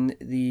in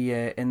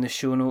the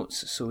show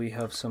notes, so we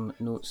have some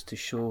notes to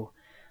show,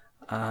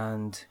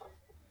 and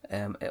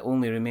it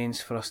only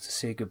remains for us to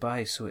say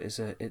goodbye. So it's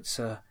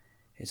a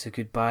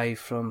goodbye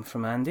from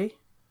Andy.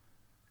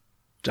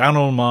 Down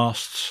all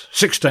masts,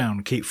 6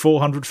 down, keep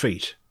 400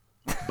 feet.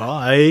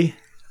 Bye.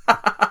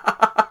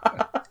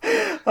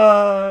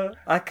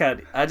 I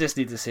can't. I just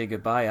need to say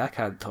goodbye. I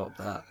can't top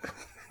that.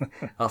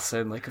 I'll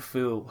sound like a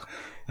fool.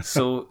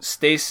 So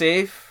stay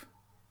safe,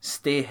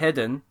 stay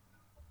hidden,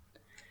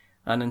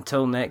 and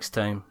until next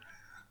time,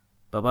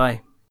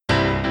 bye-bye.